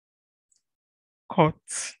 Cot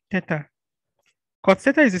theta. Cot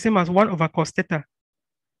theta is the same as 1 over cos theta.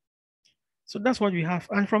 So that's what we have.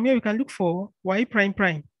 And from here, we can look for y prime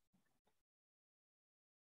prime.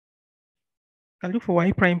 Can look for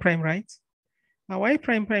y prime prime, right? Now y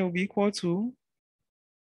prime prime will be equal to,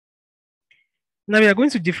 now we are going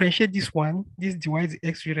to differentiate this one, this dy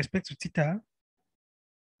dx with respect to theta.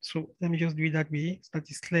 So let me just do it that way so that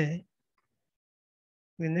is clear.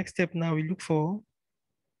 The next step now we look for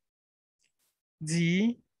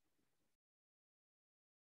the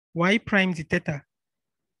y prime d theta.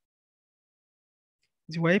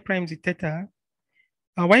 The y prime d theta.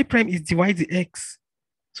 Y prime is dy dx.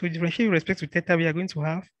 So differentiate with respect to theta, we are going to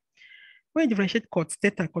have, when you differentiate cot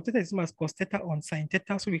theta is the same as cos theta on sine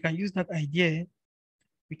theta. So we can use that idea.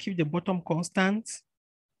 We keep the bottom constant.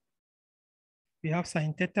 We have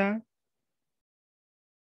sine theta.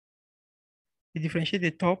 We differentiate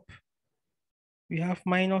the top. We have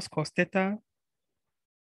minus cos theta.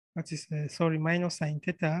 That is, minus sine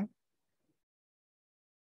theta.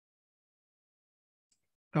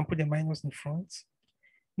 You can put the minus in front.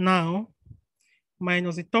 Now,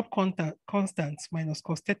 minus the top constant minus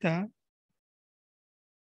cos theta.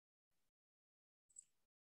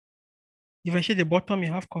 Differentiate the bottom,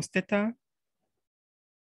 you have cos theta.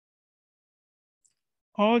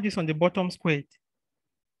 All this on the bottom squared.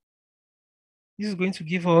 This is going to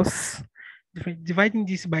give us, dividing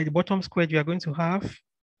this by the bottom squared, we are going to have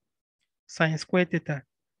sine squared theta.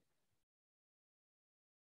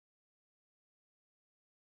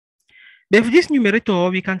 But for this numerator,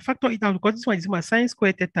 we can factor it out because this one is my sine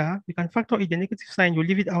squared theta. We can factor it, the negative sign, we'll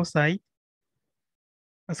leave it outside.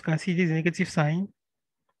 As you can see, this is a negative sign.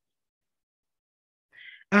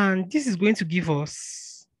 And this is going to give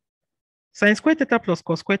us sine squared theta plus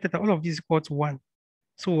cos squared theta, all of this is equal to 1.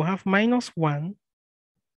 So we'll have minus 1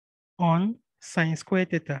 on sine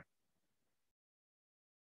squared theta.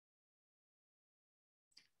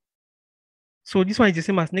 So this one is the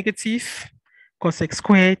same as negative cos x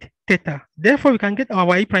squared theta. Therefore, we can get our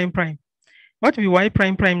y prime prime. What will be y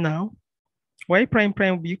prime prime now? Y prime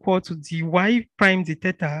prime will be equal to dy prime d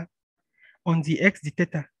theta on dx d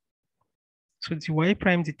theta. So dy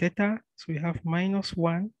prime d theta, so we have minus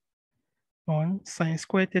 1 on sine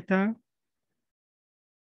squared theta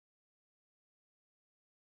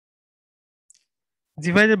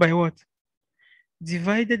divided by what?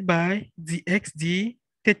 Divided by dx d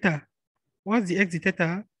theta. What's dx d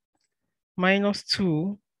theta? Minus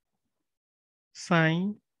 2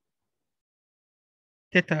 sine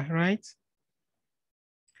theta, right?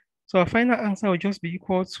 So our final answer will just be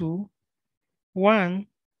equal to 1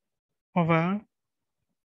 over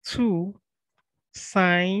 2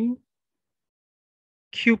 sine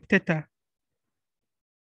cube theta.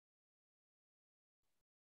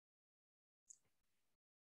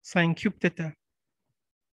 Sine cube theta.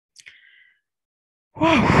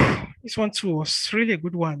 Wow, this one too was really a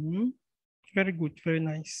good one. Very good, very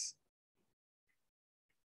nice.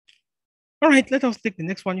 All right, let us take the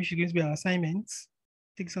next one, which is going to be our assignments.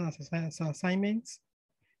 Take this one as an assignment.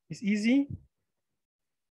 It's easy.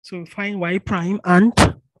 So find y prime and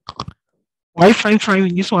y prime prime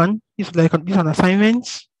in this one. It's like this an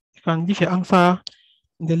assignment. You can leave your answer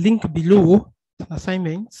in the link below.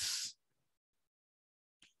 Assignments.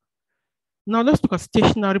 Now let's look at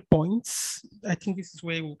stationary points. I think this is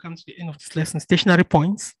where we'll come to the end of this lesson. Stationary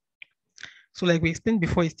points. So like we explained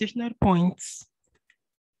before, a stationary points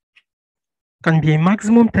can be a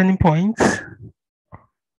maximum turning point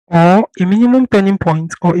or a minimum turning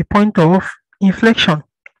point or a point of inflection.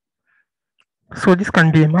 So this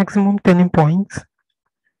can be a maximum turning point,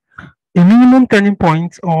 a minimum turning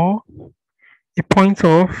point, or a point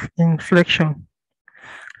of inflection.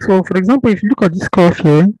 So for example, if you look at this curve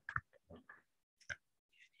here,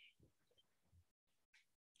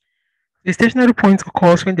 the stationary point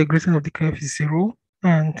occurs when the gradient of the curve is 0,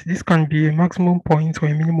 and this can be a maximum point or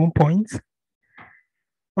a minimum point.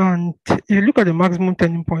 And if you look at the maximum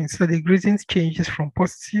turning point, so the gradient changes from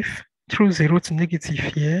positive through 0 to negative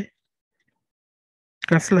here. You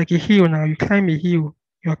can see like a hill now, you climb a hill,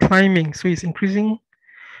 you're climbing, so it's increasing.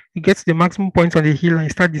 You get to the maximum point on the hill and you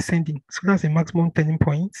start descending. So that's the maximum turning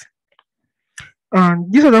point.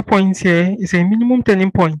 And this other point here is a minimum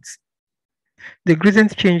turning point. The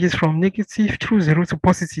gradient changes from negative through 0 to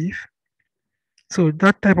positive. So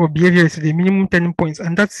that type of behavior is the minimum turning point,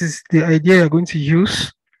 and that is the idea you're going to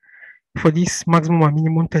use for these maximum and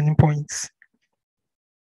minimum turning points.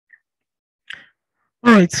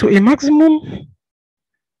 All right, so a maximum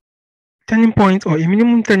turning point or a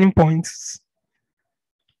minimum turning points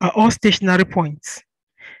are all stationary points.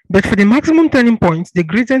 But for the maximum turning point, the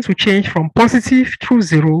gradient will change from positive through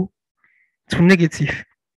 0 to negative.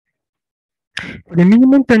 For the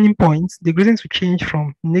minimum turning point, the gradient will change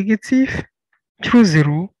from negative through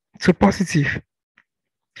 0 to positive.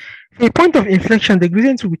 For a point of inflection, the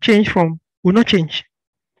gradient will not change.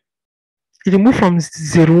 It will move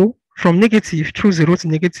from negative through 0 to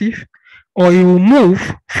negative, or it will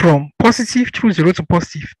move from positive through 0 to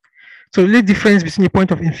positive. So the difference between a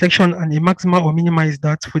point of inflection and a maxima or minima is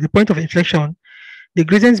that for the point of inflection, the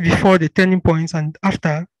gradient before the turning points and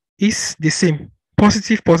after is the same,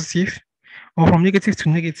 positive, positive, or from negative to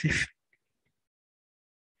negative.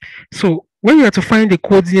 So when you are to find the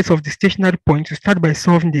coordinates of the stationary point, you start by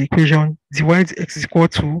solving the equation dy dx is equal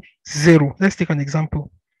to 0. Let's take an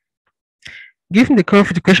example. Given the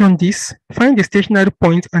curve equation this, find the stationary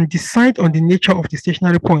point and decide on the nature of the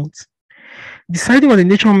stationary point. Deciding on the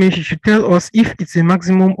nature means you should tell us if it's a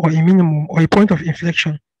maximum or a minimum or a point of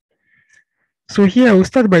inflection. So here I will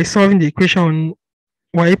start by solving the equation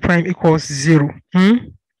y prime equals 0.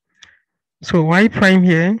 So y prime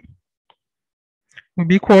here will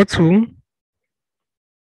be equal to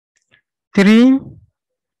 3x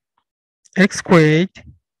squared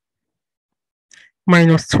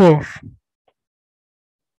minus 12.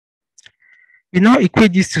 We now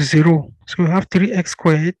equate this to 0. So we have 3x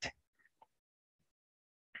squared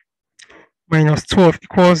minus 12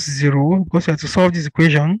 equals 0 because we have to solve this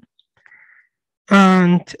equation.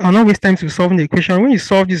 And I'll not waste time to solve the equation. When you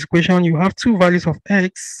solve this equation, you have two values of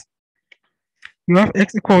x. You have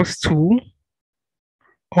x equals 2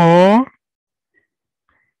 or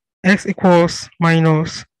x equals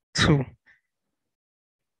minus 2.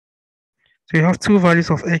 So you have two values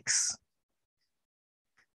of x.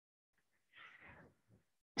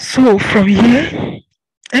 So from here,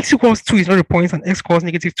 x equals 2 is not a point and x equals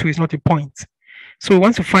negative 2 is not a point. So we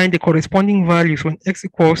want to find the corresponding values when x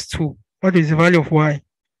equals 2. What is the value of y?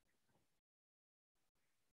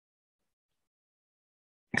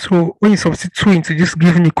 So when you substitute 2 into this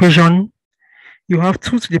given equation, you have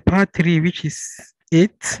 2 to the power 3, which is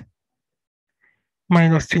 8,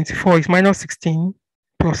 minus 24 is minus 16,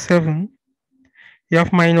 plus 7, you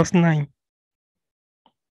have minus 9.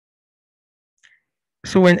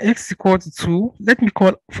 So when x is equal to 2, let me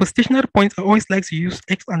call, for stationary points, I always like to use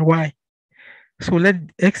x and y. So let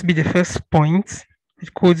x be the first point.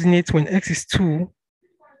 It coordinates when x is 2,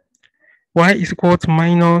 y is equal to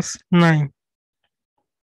minus 9.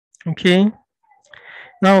 Okay.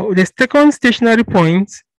 Now the second stationary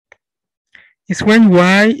point is when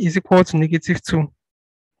y is equal to negative 2.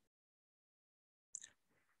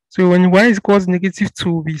 So when y is equal to negative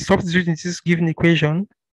 2, we substitute in this given equation.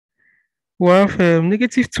 We have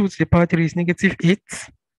negative 2 to the power 3 is negative 8,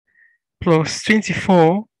 plus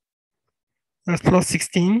 24, that's plus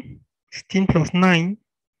 16, 16 plus 9,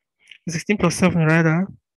 16 plus 7 rather.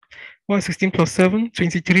 What is 16 plus 7?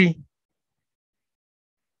 23.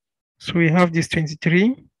 So we have this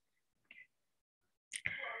 23.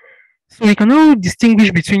 So we can now distinguish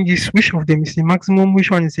between these, which of them is the maximum, which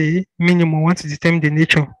one is a minimum, once to determine the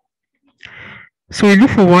nature. So we look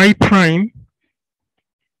for y prime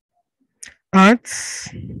at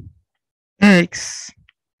x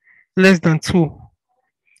less than 2.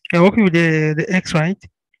 We're working with the x, right?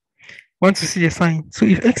 Want to see the sign. So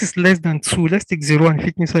if x is less than 2, let's take 0 and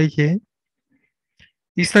fit inside here.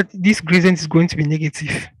 You start, this gradient is going to be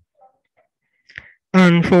negative.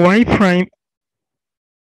 And for y prime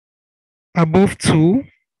above 2,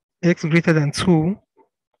 x greater than 2,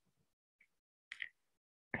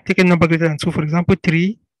 take a number greater than 2, for example,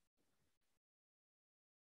 3.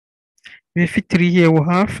 If we fit 3 here, we'll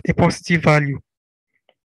have a positive value.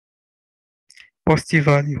 Positive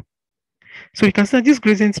value. So you can see that this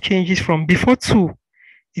gradient changes from before 2,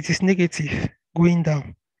 it is negative, going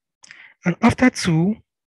down. And after 2,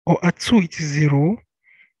 or at 2, it is 0.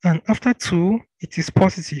 And after 2, it is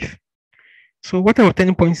positive. So what type of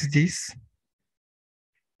turning point is this?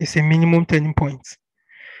 It's a minimum turning point.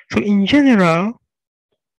 So in general,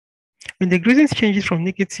 when the gradient changes from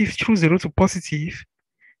negative through 0 to positive,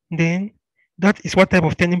 then that is what type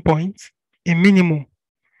of turning point? A minimum.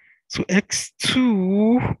 So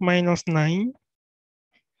x2 minus 9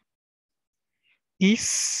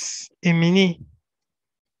 is a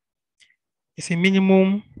it's a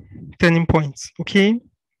minimum turning point. Okay.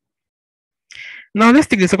 Now let's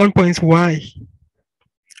take the second point, y.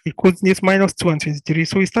 It coordinates minus 2 and 23.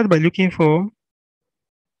 So we start by looking for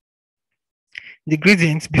the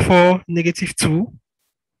gradient before negative 2.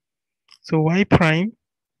 So y prime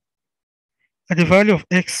at the value of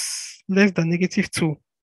x less than negative 2.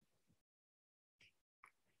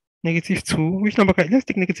 Negative 2. Which number can, let's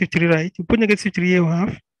take negative 3, right? You put negative 3 here, we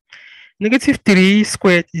have negative 3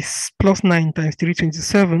 squared is plus 9 times 3,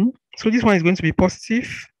 27. So this one is going to be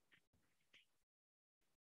positive.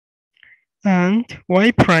 And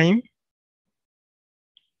y prime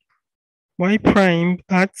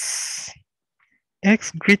at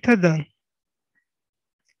x greater than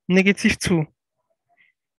negative 2.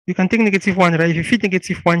 You can take negative 1, right? If you fit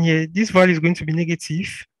negative 1 here, this value is going to be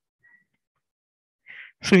negative.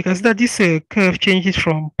 So you can see that this curve changes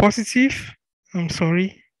from positive,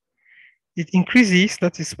 it increases,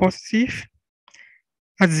 that is positive.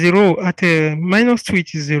 At 0, at minus 2,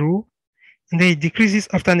 it is 0. And then it decreases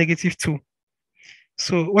after negative 2.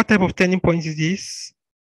 So what type of turning point is this?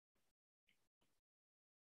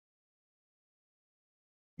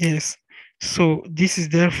 Yes. So this is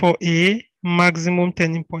therefore a maximum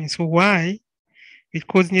turning point. So y, it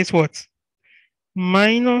coordinates what?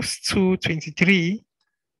 Minus 223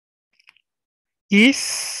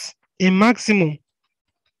 is a maximum.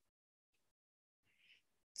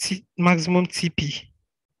 Maximum TP.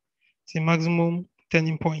 It's a maximum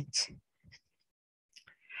turning point.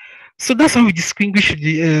 So that's how we distinguish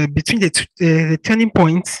the between the turning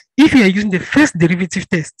points. If you are using the first derivative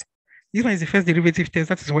test, this one is the first derivative test,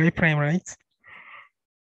 that is y prime, right?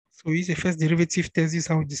 So we use the first derivative test. This is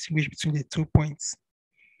how we distinguish between the 2 points.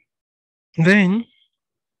 Then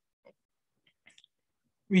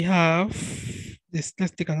we have this.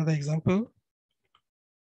 Let's take another example.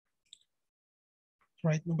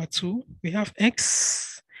 Right, number 2. We have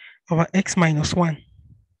x over x minus 1.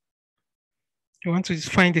 You want to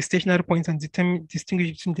find the stationary points and distinguish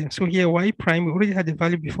between them. So here y prime, we already had the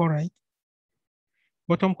value before, right?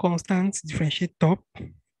 Bottom constant, differentiate top.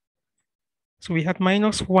 So we had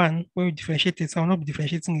minus 1 when we differentiated, so I'll not be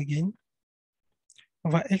differentiating again,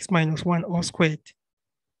 over x minus 1 all squared.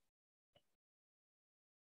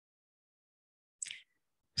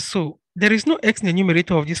 So there is no x in the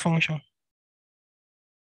numerator of this function.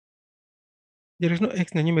 There is no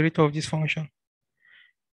x in the numerator of this function.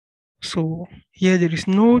 So here there is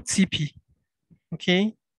no TP,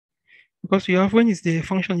 okay? Because we have when is the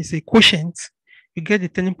function is a quotient, you get the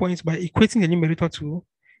turning points by equating the numerator to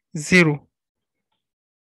 0.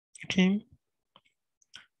 Okay.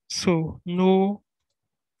 So no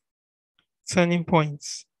turning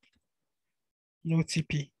points, no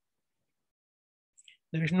TP.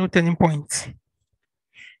 There is no turning point.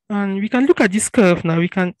 And we can look at this curve now. We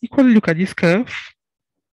can equally look at this curve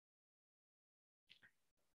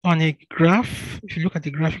on a graph. If you look at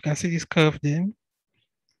the graph, you can see this curve then.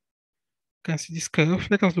 You can see this curve.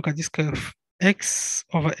 Let us look at this curve. X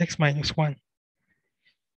over x minus 1.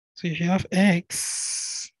 So if you have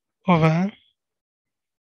x over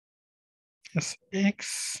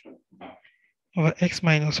x over x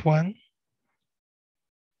minus 1,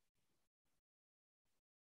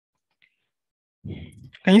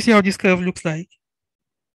 can you see how this curve looks like?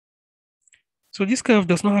 So this curve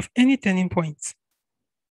does not have any turning points.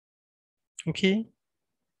 Okay,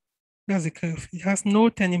 that's the curve. It has no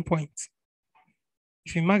turning points.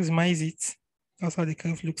 If you maximize it, that's how the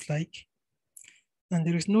curve looks like. And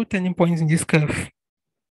there is no turning points in this curve.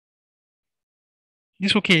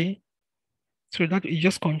 This okay? So that it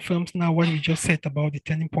just confirms now what we just said about the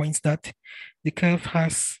turning points, that the curve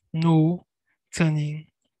has no turning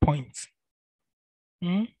points.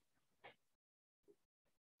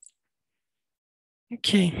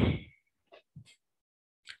 Okay.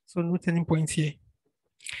 So no turning points here.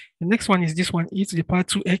 The next one is this one, e to the power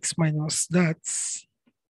 2x minus that.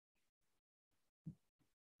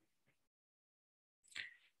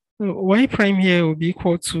 So y prime here will be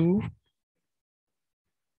equal to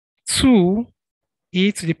 2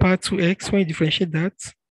 e to the power 2x when you differentiate that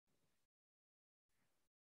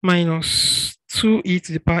minus 2e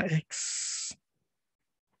to the power x.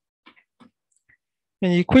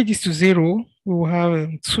 When you equate this to 0, we will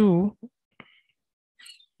have 2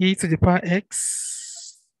 e to the power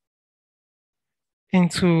x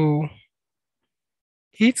into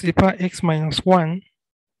e to the power x minus 1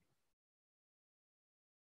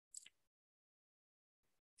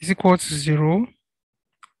 is equal to 0.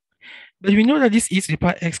 But we know that this e to the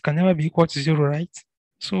power x can never be equal to 0, right?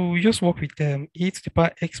 So we just work with e to the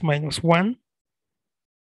power x minus 1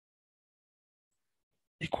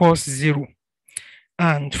 equals 0.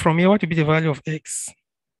 And from here, what will be the value of x?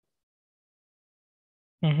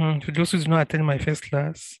 For those who do not attend my first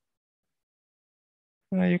class,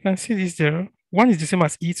 you can see this there. 1 is the same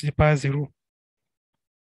as e to the power 0.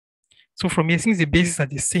 So from here, since the bases are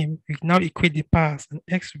the same, we now equate the powers and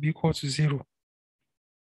x will be equal to 0.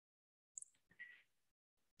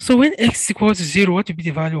 So when x is equal to 0, what will be the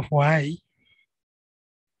value of y?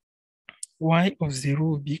 Y of 0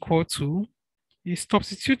 will be equal to, you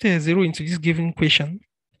substitute 0 into this given equation.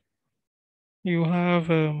 You have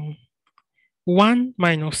 1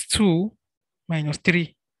 minus 2 minus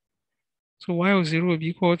 3. So y of 0 will be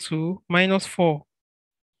equal to minus 4.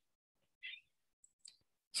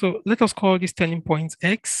 So let us call this turning point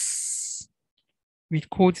x with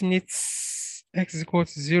coordinates x is equal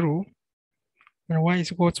to 0 and y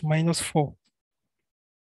is equal to minus 4.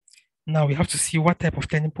 Now we have to see what type of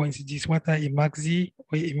turning points it is, whether a maxi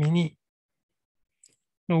or a mini.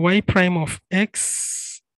 So y prime of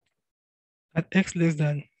x at x less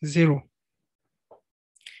than 0.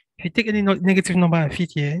 If you take any negative number and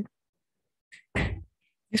fit here,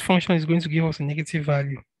 this function is going to give us a negative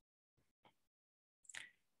value.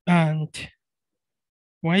 And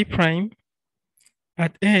y prime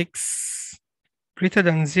at x greater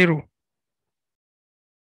than 0.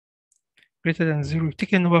 Greater than 0.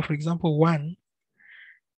 Take a number, for example, 1.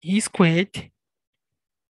 E squared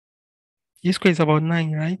is about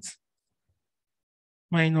 9, right?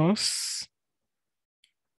 Minus,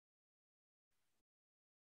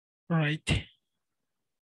 right.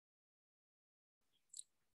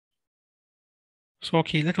 So,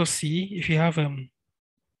 okay, let us see if you have,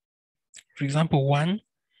 for example, 1,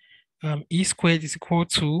 e squared is equal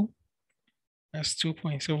to, that's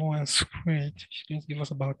 2.71 squared, which is going to give us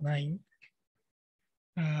about 9.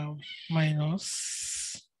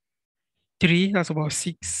 Minus 3, that's about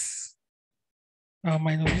 6.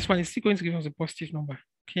 Minus this one is still going to give us a positive number,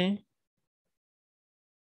 okay?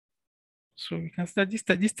 So we can start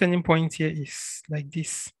this turning point here is like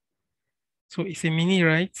this. So it's a mini,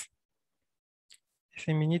 right? It's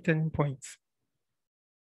a mini turning point.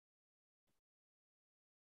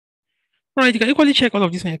 All right, you can equally check all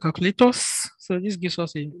of this on your calculators. So this gives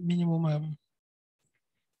us a minimum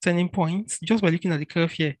turning point just by looking at the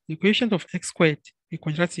curve here. The coefficient of x squared, the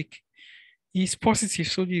quadratic, is positive.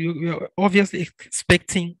 So we are obviously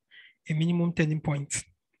expecting a minimum turning point.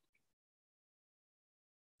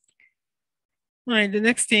 All right, the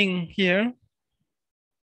next thing here.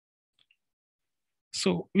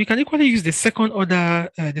 So we can equally use the second order,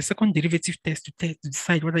 the second derivative test to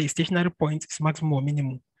decide whether a stationary point is maximum or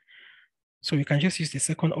minimum. So we can just use the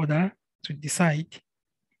second order to decide.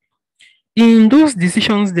 In those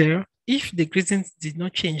decisions there, if the gradient did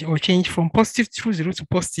not change or change from positive through 0 to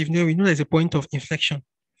positive, no, we know there's a point of inflection.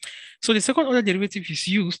 So the second order derivative is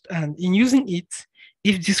used, and in using it,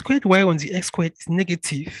 if the squared y on the x squared is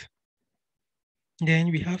negative, then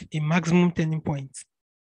we have a maximum turning point.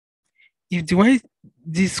 If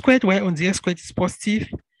the squared y on the x squared is positive,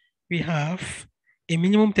 we have a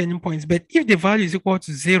minimum turning point. But if the value is equal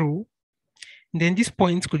to 0, then this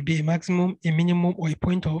point could be a maximum, a minimum, or a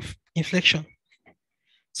point of inflection.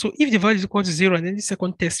 So if the value is equal to 0 and then the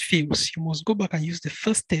second test fails, you must go back and use the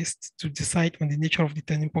first test to decide on the nature of the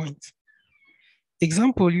turning point.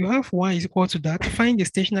 Example, you have y is equal to that. Find the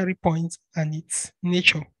stationary point and its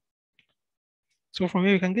nature. So from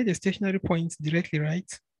here, you can get the stationary point directly,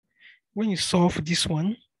 right? When you solve this one,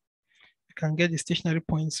 you can get the stationary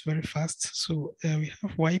points very fast. So we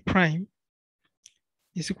have y prime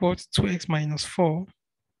is equal to 2x minus 4.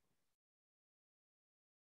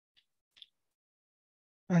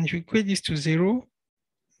 And if you equate this to 0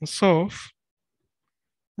 and solve,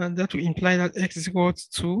 and that will imply that x is equal to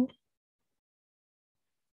 2.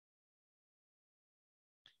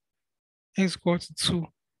 X equal to 2.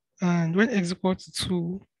 And when x equal to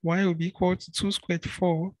 2, y will be equal to 2 squared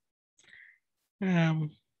 4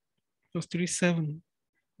 plus 3, 7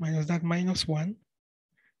 minus that minus 1.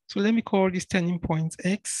 So let me call this turning point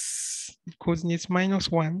x. It coordinates minus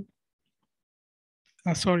 1.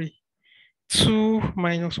 Sorry, 2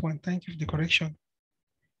 minus 1. Thank you for the correction.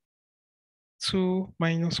 2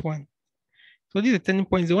 minus 1. So these are turning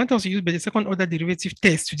points. They want us to use by the second order derivative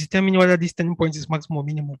test to determine whether this turning point is maximum or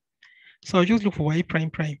minimum. So I'll just look for y prime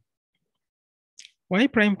prime. Y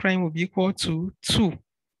prime prime will be equal to 2.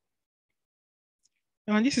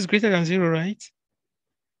 And this is greater than 0, right?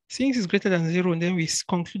 Since it's greater than 0, then we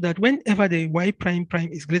conclude that whenever the y prime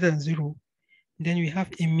prime is greater than 0, then we have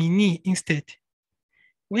a mini instead.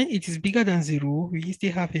 When it is bigger than 0, we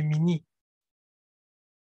still have a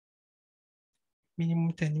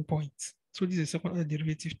minimum turning point. So this is a second order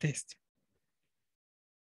derivative test.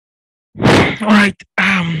 All right.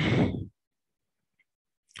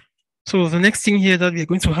 So the next thing here that we are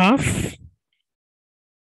going to have,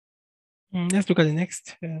 let's look at the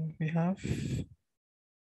next. We have.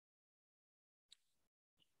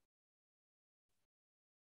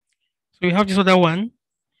 So we have this other one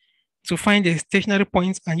to find the stationary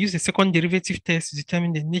points and use the second derivative test to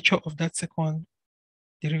determine the nature of that second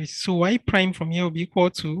derivative. So y prime from here will be equal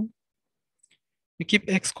to, we keep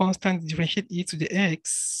x constant, differentiate e to the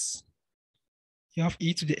x. You have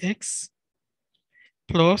e to the x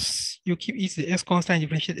plus, you keep e to the x constant,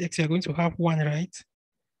 differentiate x, you're going to have 1, right?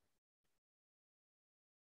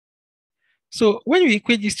 So when we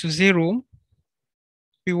equate this to 0,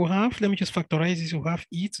 we will have, let me just factorize this, we'll have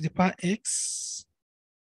e to the power x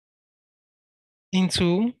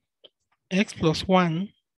into x plus 1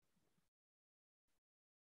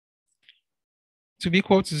 to be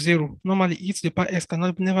equal to 0. Normally, e to the power x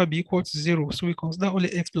cannot never be equal to 0. So we consider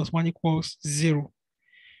only x plus 1 equals 0.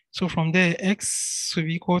 So from there, x will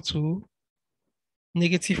be equal to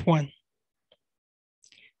negative 1.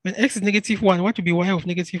 When x is negative 1, what will be y of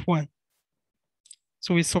negative 1?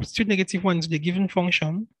 So we substitute negative 1 into the given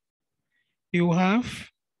function. We will have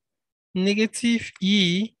negative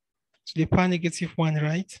e to the power negative 1,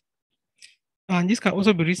 right? And this can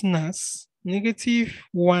also be written as negative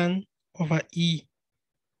 1 over e.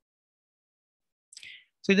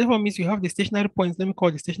 So therefore means you have the stationary points. Let me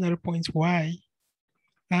call the stationary points y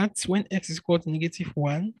at when x is equal to negative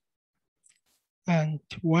 1 and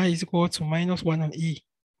y is equal to minus 1 on e.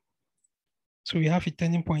 So we have a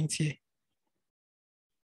turning point here.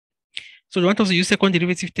 So we want us to use second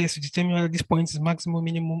derivative test to determine whether this point is maximum,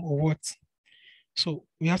 minimum, or what. So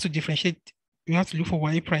we have to differentiate. We have to look for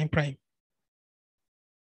y prime prime.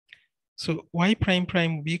 So y prime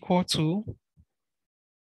prime will be equal to,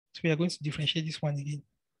 so we are going to differentiate this one again.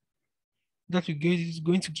 That is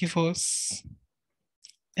going to give us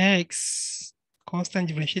x constant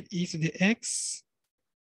differentiate e to the x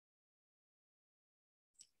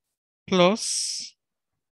plus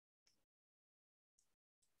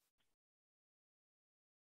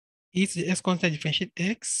e to the x constant differentiate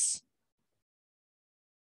x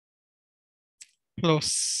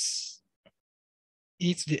plus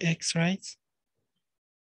e to the x, right?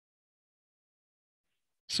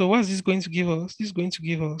 So what's this going to give us? This is going to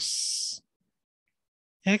give us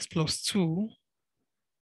x plus 2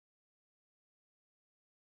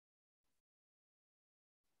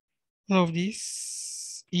 all of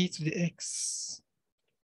this e to the x.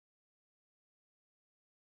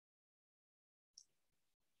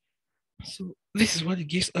 So this is what it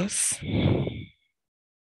gives us.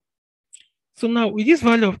 So now with this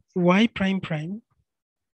value of y prime prime,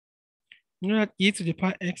 you know that e to the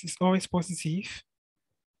power x is always positive,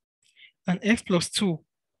 and x plus 2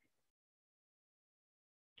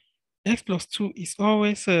 is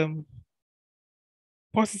always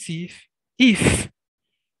positive if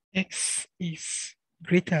x is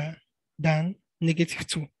greater than negative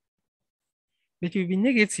 2. But it will be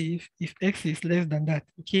negative if x is less than that,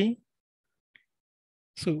 okay?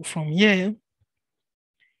 So from here,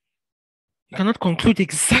 you cannot conclude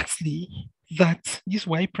exactly that this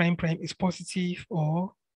y prime prime is positive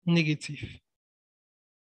or negative.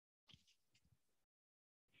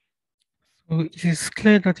 So it is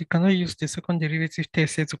clear that you cannot use the second derivative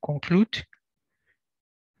test here to conclude.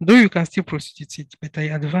 Though you can still proceed with it, but I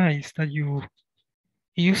advise that you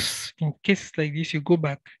use, in cases like this, you go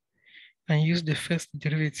back and use the first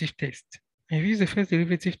derivative test. And if you use the first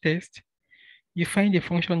derivative test, you find the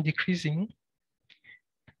function decreasing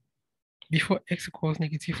before x equals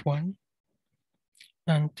 -1,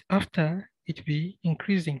 and after it be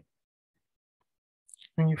increasing.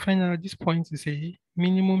 And you find out this point is a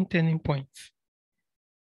minimum turning point.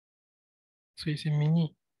 So it's a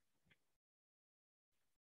mini.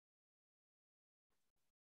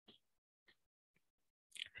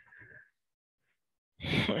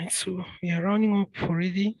 Right, so we are rounding up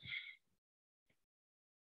already.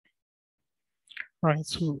 Right,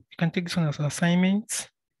 so you can take this one as an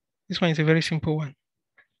assignment. This one is a very simple one.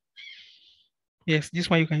 Yes, this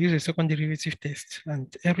one you can use a second derivative test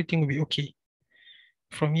and everything will be okay.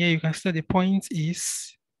 From here, you can start the point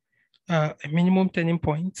is a minimum turning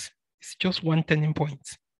point. It's just one turning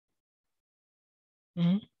point.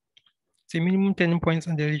 It's a minimum turning point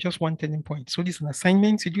and there is just one turning point. So this is an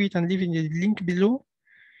assignment. You do it and leave in the link below.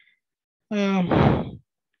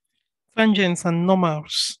 Tangents and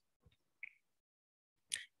normals.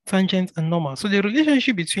 Tangent and normal. So the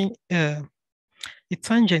relationship between a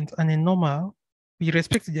tangent and a normal with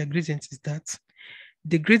respect to their gradients is that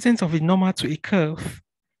the gradient of a normal to a curve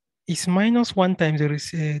is -1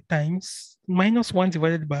 times -1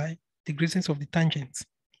 divided by the gradient of the tangent.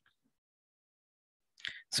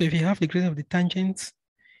 So if you have the gradient of the tangent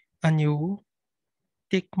and you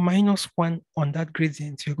take -1 on that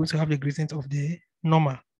gradient, you're going to have the gradient of the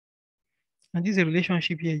normal. And this is a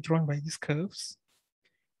relationship here drawn by these curves.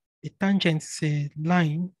 A tangent is a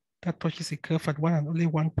line that touches a curve at one and only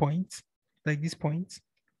one point, like this point,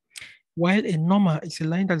 while a normal is a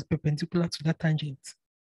line that is perpendicular to that tangent.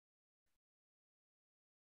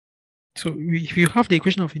 So if you have the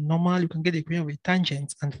equation of a normal, you can get the equation of a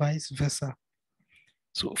tangent and vice versa.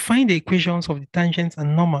 So find the equations of the tangent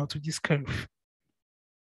and normal to this curve.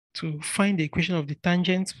 To find the equation of the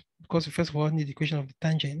tangent, because we first of all need the equation of the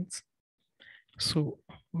tangent. So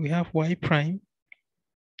we have y prime.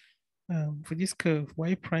 For this curve,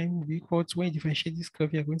 y prime will be equal to, when you differentiate this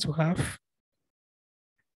curve, you're going to have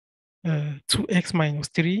 2x minus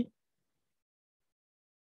 3.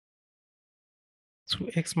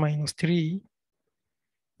 2x minus 3.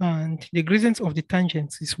 And the gradient of the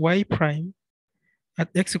tangent is y prime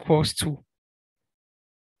at x equals 2.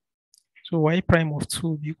 So y prime of 2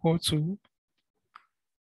 will be equal to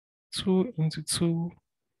 2 into 2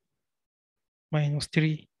 minus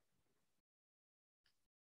 3.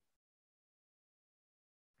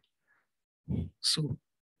 So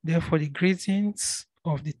therefore the gradient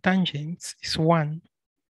of the tangent is 1.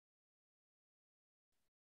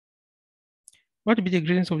 What will be the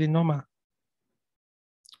gradient of the normal?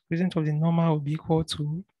 Gradient of the normal will be equal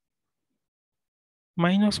to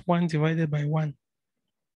 -1 divided by 1.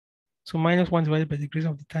 So -1 divided by the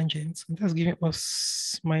gradient of the tangent, and that's giving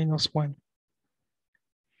us -1.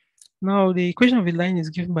 Now the equation of the line is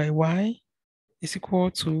given by y is equal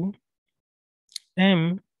to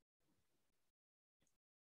m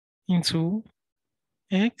into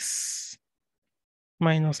x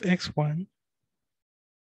minus x1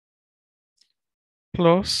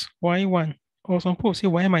 plus y1. Or some people say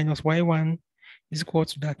y minus y1 is equal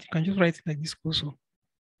to that. You can just write it like this also.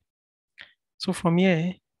 So from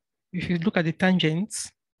here, if you look at the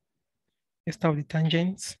tangents, let's start with the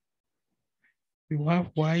tangents. We will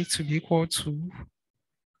have y to be equal to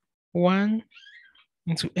 1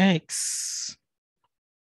 into x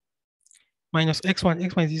minus x1.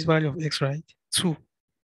 x1 is this value of x, right? 2.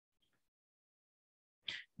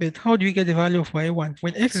 But how do we get the value of y1?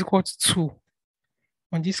 When x is equal to 2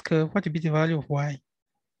 on this curve, what will be the value of y?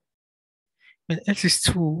 When x is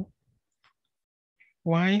 2,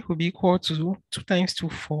 y will be equal to 2 times 2,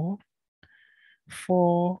 4.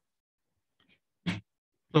 4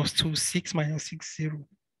 plus 2, 6 minus 6, 0.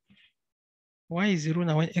 Y is 0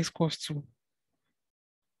 now when x equals 2.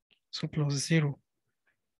 So plus 0.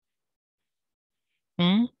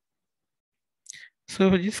 So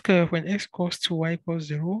for this curve, when x equals 2, y equals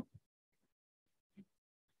 0.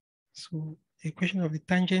 So the equation of the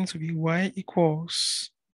tangent will be y equals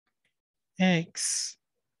x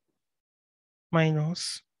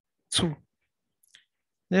minus 2.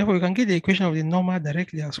 Therefore, we can get the equation of the normal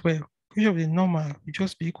directly as well. Equation of the normal will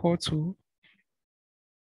just be equal to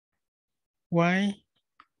y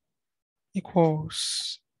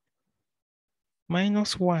equals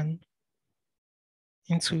minus 1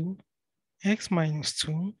 into x minus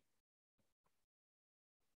 2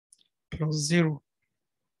 plus 0.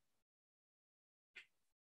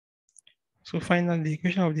 So finally, the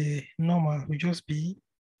equation of the normal will just be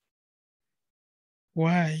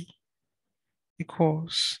y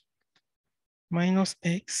equals minus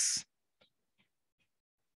x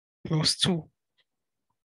plus 2.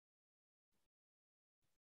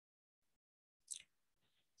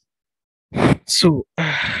 So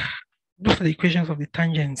those are the equations of the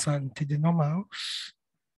tangents and the normals.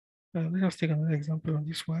 Let us take another example on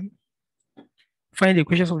this one. Find the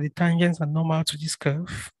equations of the tangents and normal to this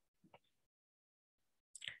curve.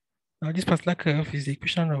 Now, this particular curve is the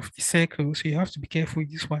equation of the circle, so you have to be careful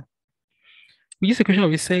with this one. With this equation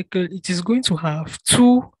of a circle, it is going to have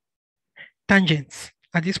 2 tangents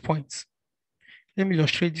at this point. Let me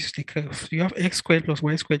illustrate this to the curve. So you have x squared plus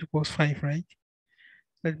y squared equals 5, right?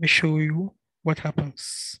 Let me show you what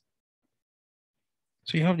happens.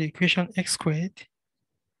 So you have the equation x squared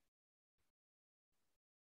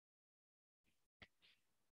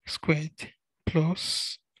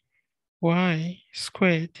plus y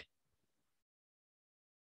squared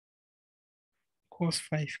equals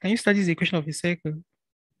 5. Can you study this equation of a circle?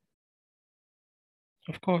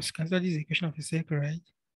 Of course, you can study this equation of a circle, right?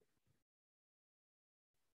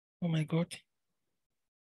 Oh my God.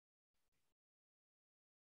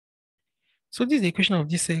 So this is the equation of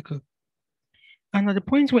this circle. And at the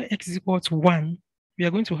point where x is equal to 1, we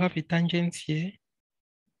are going to have a tangent here.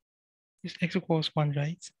 This x equals 1,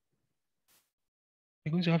 right?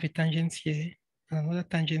 We're going to have a tangent here and another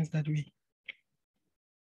tangent that way.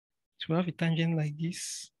 So we have a tangent like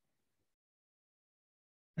this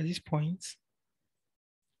at this point.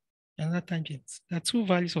 Another tangent. There are 2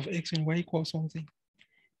 values of x and y equals something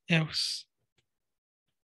else.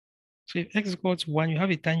 So if x is equal to 1, you have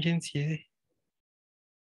a tangent here.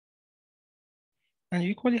 And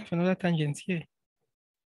you equally have another tangent here.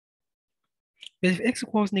 But if x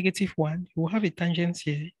equals -1, you will have a tangent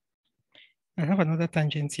here and have another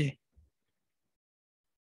tangent here.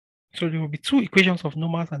 So there will be 2 equations of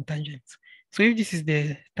normals and tangents. So if this is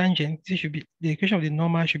the tangent, this should be the equation of the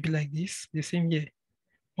normal should be like this, the same here.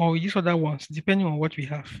 Or we use other ones, depending on what we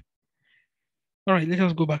have. All right, let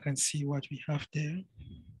us go back and see what we have there.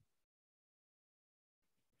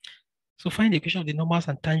 So find the equation of the normals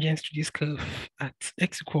and tangents to this curve at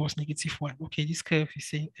x equals -1. Okay, this curve is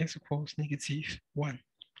saying x equals -1.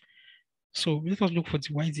 So let us look for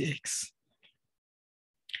the y dx.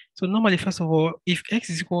 So normally, first of all, if x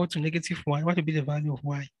is equal to -1, what will be the value of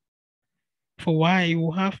y? For y, you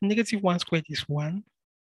will have -1 squared is 1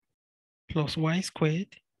 plus y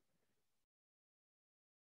squared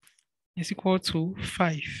is equal to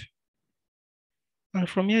 5. And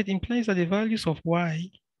from here, it implies that the values of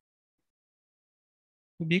y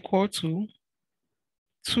will be equal to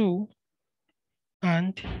 2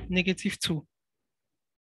 and -2.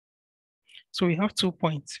 So we have 2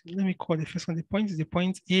 points. Let me call the first one. The point is the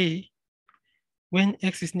point A. When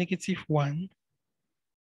x is -1,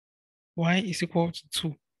 y is equal to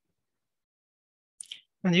 2.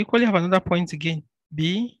 And you equally have another point again,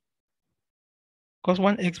 B, because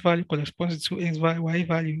one x value corresponds to 2 y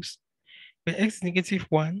values. When x is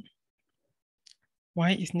 -1,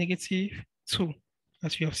 y is -2,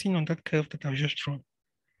 as we have seen on that curve that I've just drawn.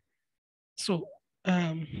 So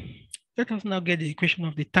let us now get the equation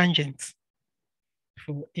of the tangents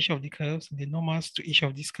for each of the curves and the normals to each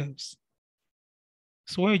of these curves.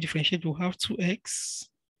 So when we differentiate, we'll have 2x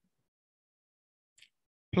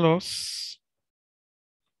plus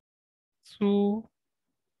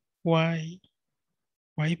 2y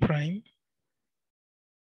y prime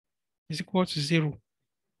is equal to 0.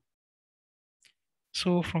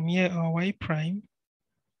 So from here, our y prime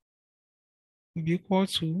will be equal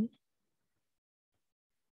to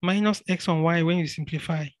minus x on y when you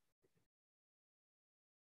simplify.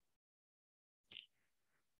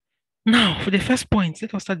 Now, for the first point,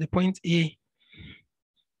 let us start the point A.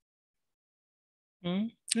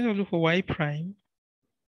 Let us look for y prime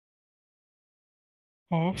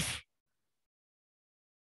of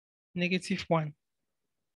 -1.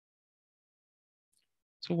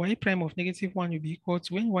 So y prime of -1 will be equal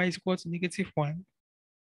to, when y is equal to -1,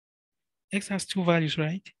 x has two values,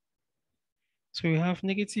 right? So we have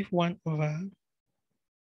 -1 over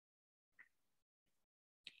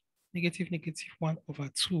 -1 over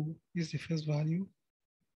 2. This is the first value,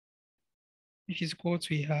 which is equal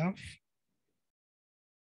to a half.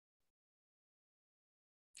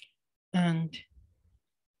 And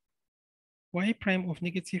y prime of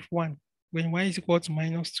 -1 when y is equal to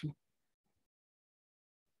 -2.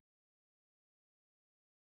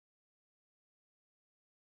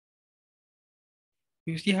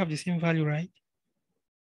 We still have the same value, right?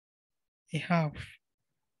 A half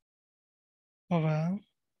over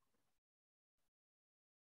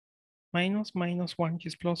 -1, which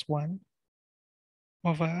is +1,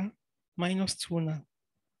 over -2 now.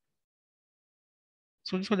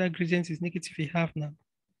 So this other gradient is -1/2 now,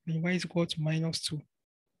 when y is equal to -2.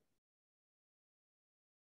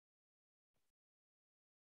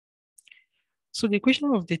 So the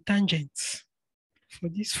equation of the tangents for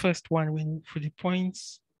this first one, when for the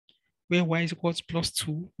points where y is equal to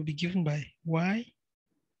 +2, will be given by y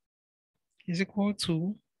is equal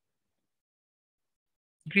to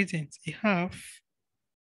gradient a half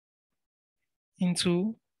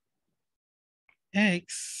into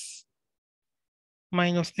x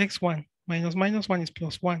minus x1 minus -1 is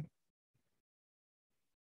 +1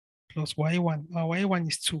 plus y1. Our y1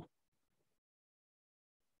 is 2.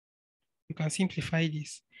 You can simplify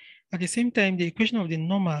this. At the same time, the equation of the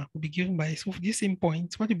normal will be given by, so for this same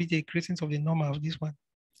point, what will be the gradient of the normal of this one?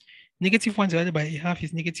 -1 divided by a half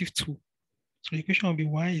is -2. So the equation will be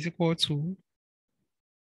y is equal to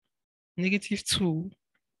 -2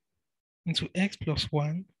 into x plus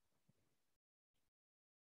 1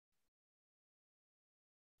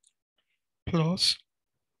 plus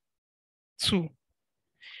 2.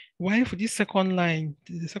 While for this second line,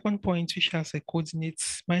 the second point, which has a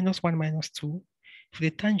coordinates -1, -2, for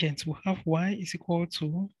the tangent, we'll have y is equal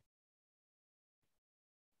to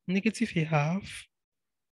 -1/2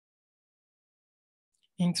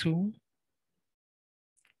 into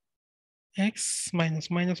x minus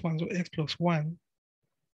 -1, so x plus 1,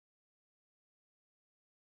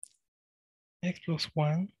 x plus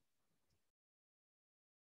 1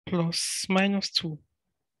 plus -2.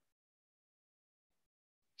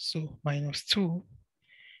 So -2.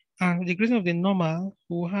 And with the gradient of the normal,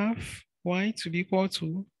 we'll have y to be equal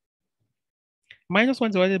to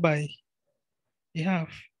 -1 divided by a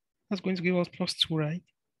half. That's going to give us +2, right?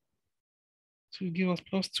 So give us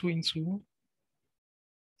 +2 into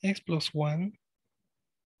x plus 1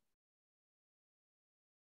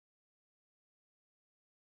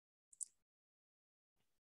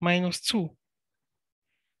 minus 2.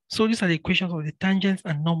 So these are the equations of the tangents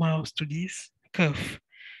and normals to this curve.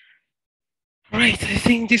 Right, I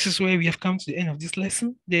think this is where we have come to the end of this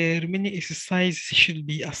lesson. The remaining exercise should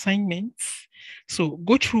be assignments. So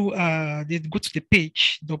go through, go to the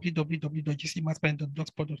page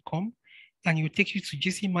www.gcemathspanel.blogspot.com, and it will take you to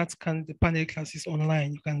GC Maths panel classes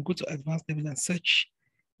online. You can go to advanced level and search.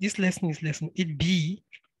 This lesson is lesson 8B,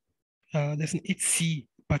 lesson 8C,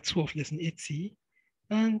 part 2 of lesson 8C,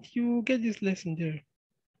 and you get this lesson there.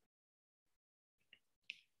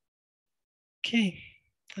 Okay,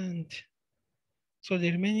 and so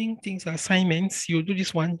the remaining things are assignments. You do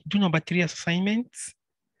this one, do number 3 as assignments.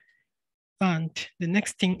 And the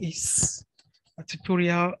next thing is a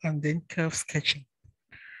tutorial and then curve sketching.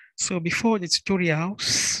 So before the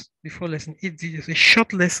tutorials, before lesson 8, there's a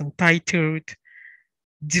short lesson titled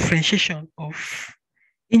Differentiation of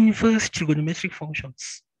Inverse Trigonometric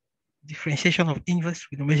Functions. Differentiation of inverse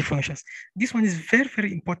trigonometric functions. This one is very,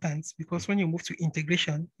 very important because when you move to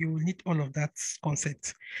integration, you will need all of that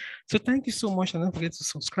concept. So thank you so much, and don't forget to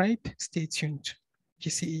subscribe. Stay tuned.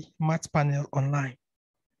 GCE Maths Panel Online.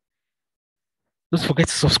 Don't forget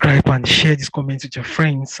to subscribe and share this comment with your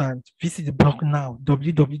friends, and visit the blog now,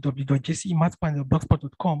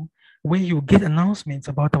 www.gcemathspanelblogspot.com, where you get announcements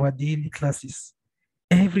about our daily classes.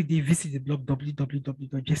 Every day, visit the blog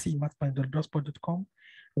www.gcemathspanel.blogspot.com,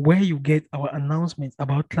 where you get our announcements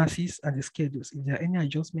about classes and the schedules. If there are any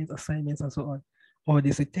adjustments, assignments, and so on, or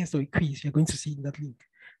there's a test or a quiz, you're going to see in that link.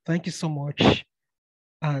 Thank you so much,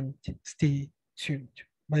 and stay tuned.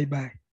 Bye-bye.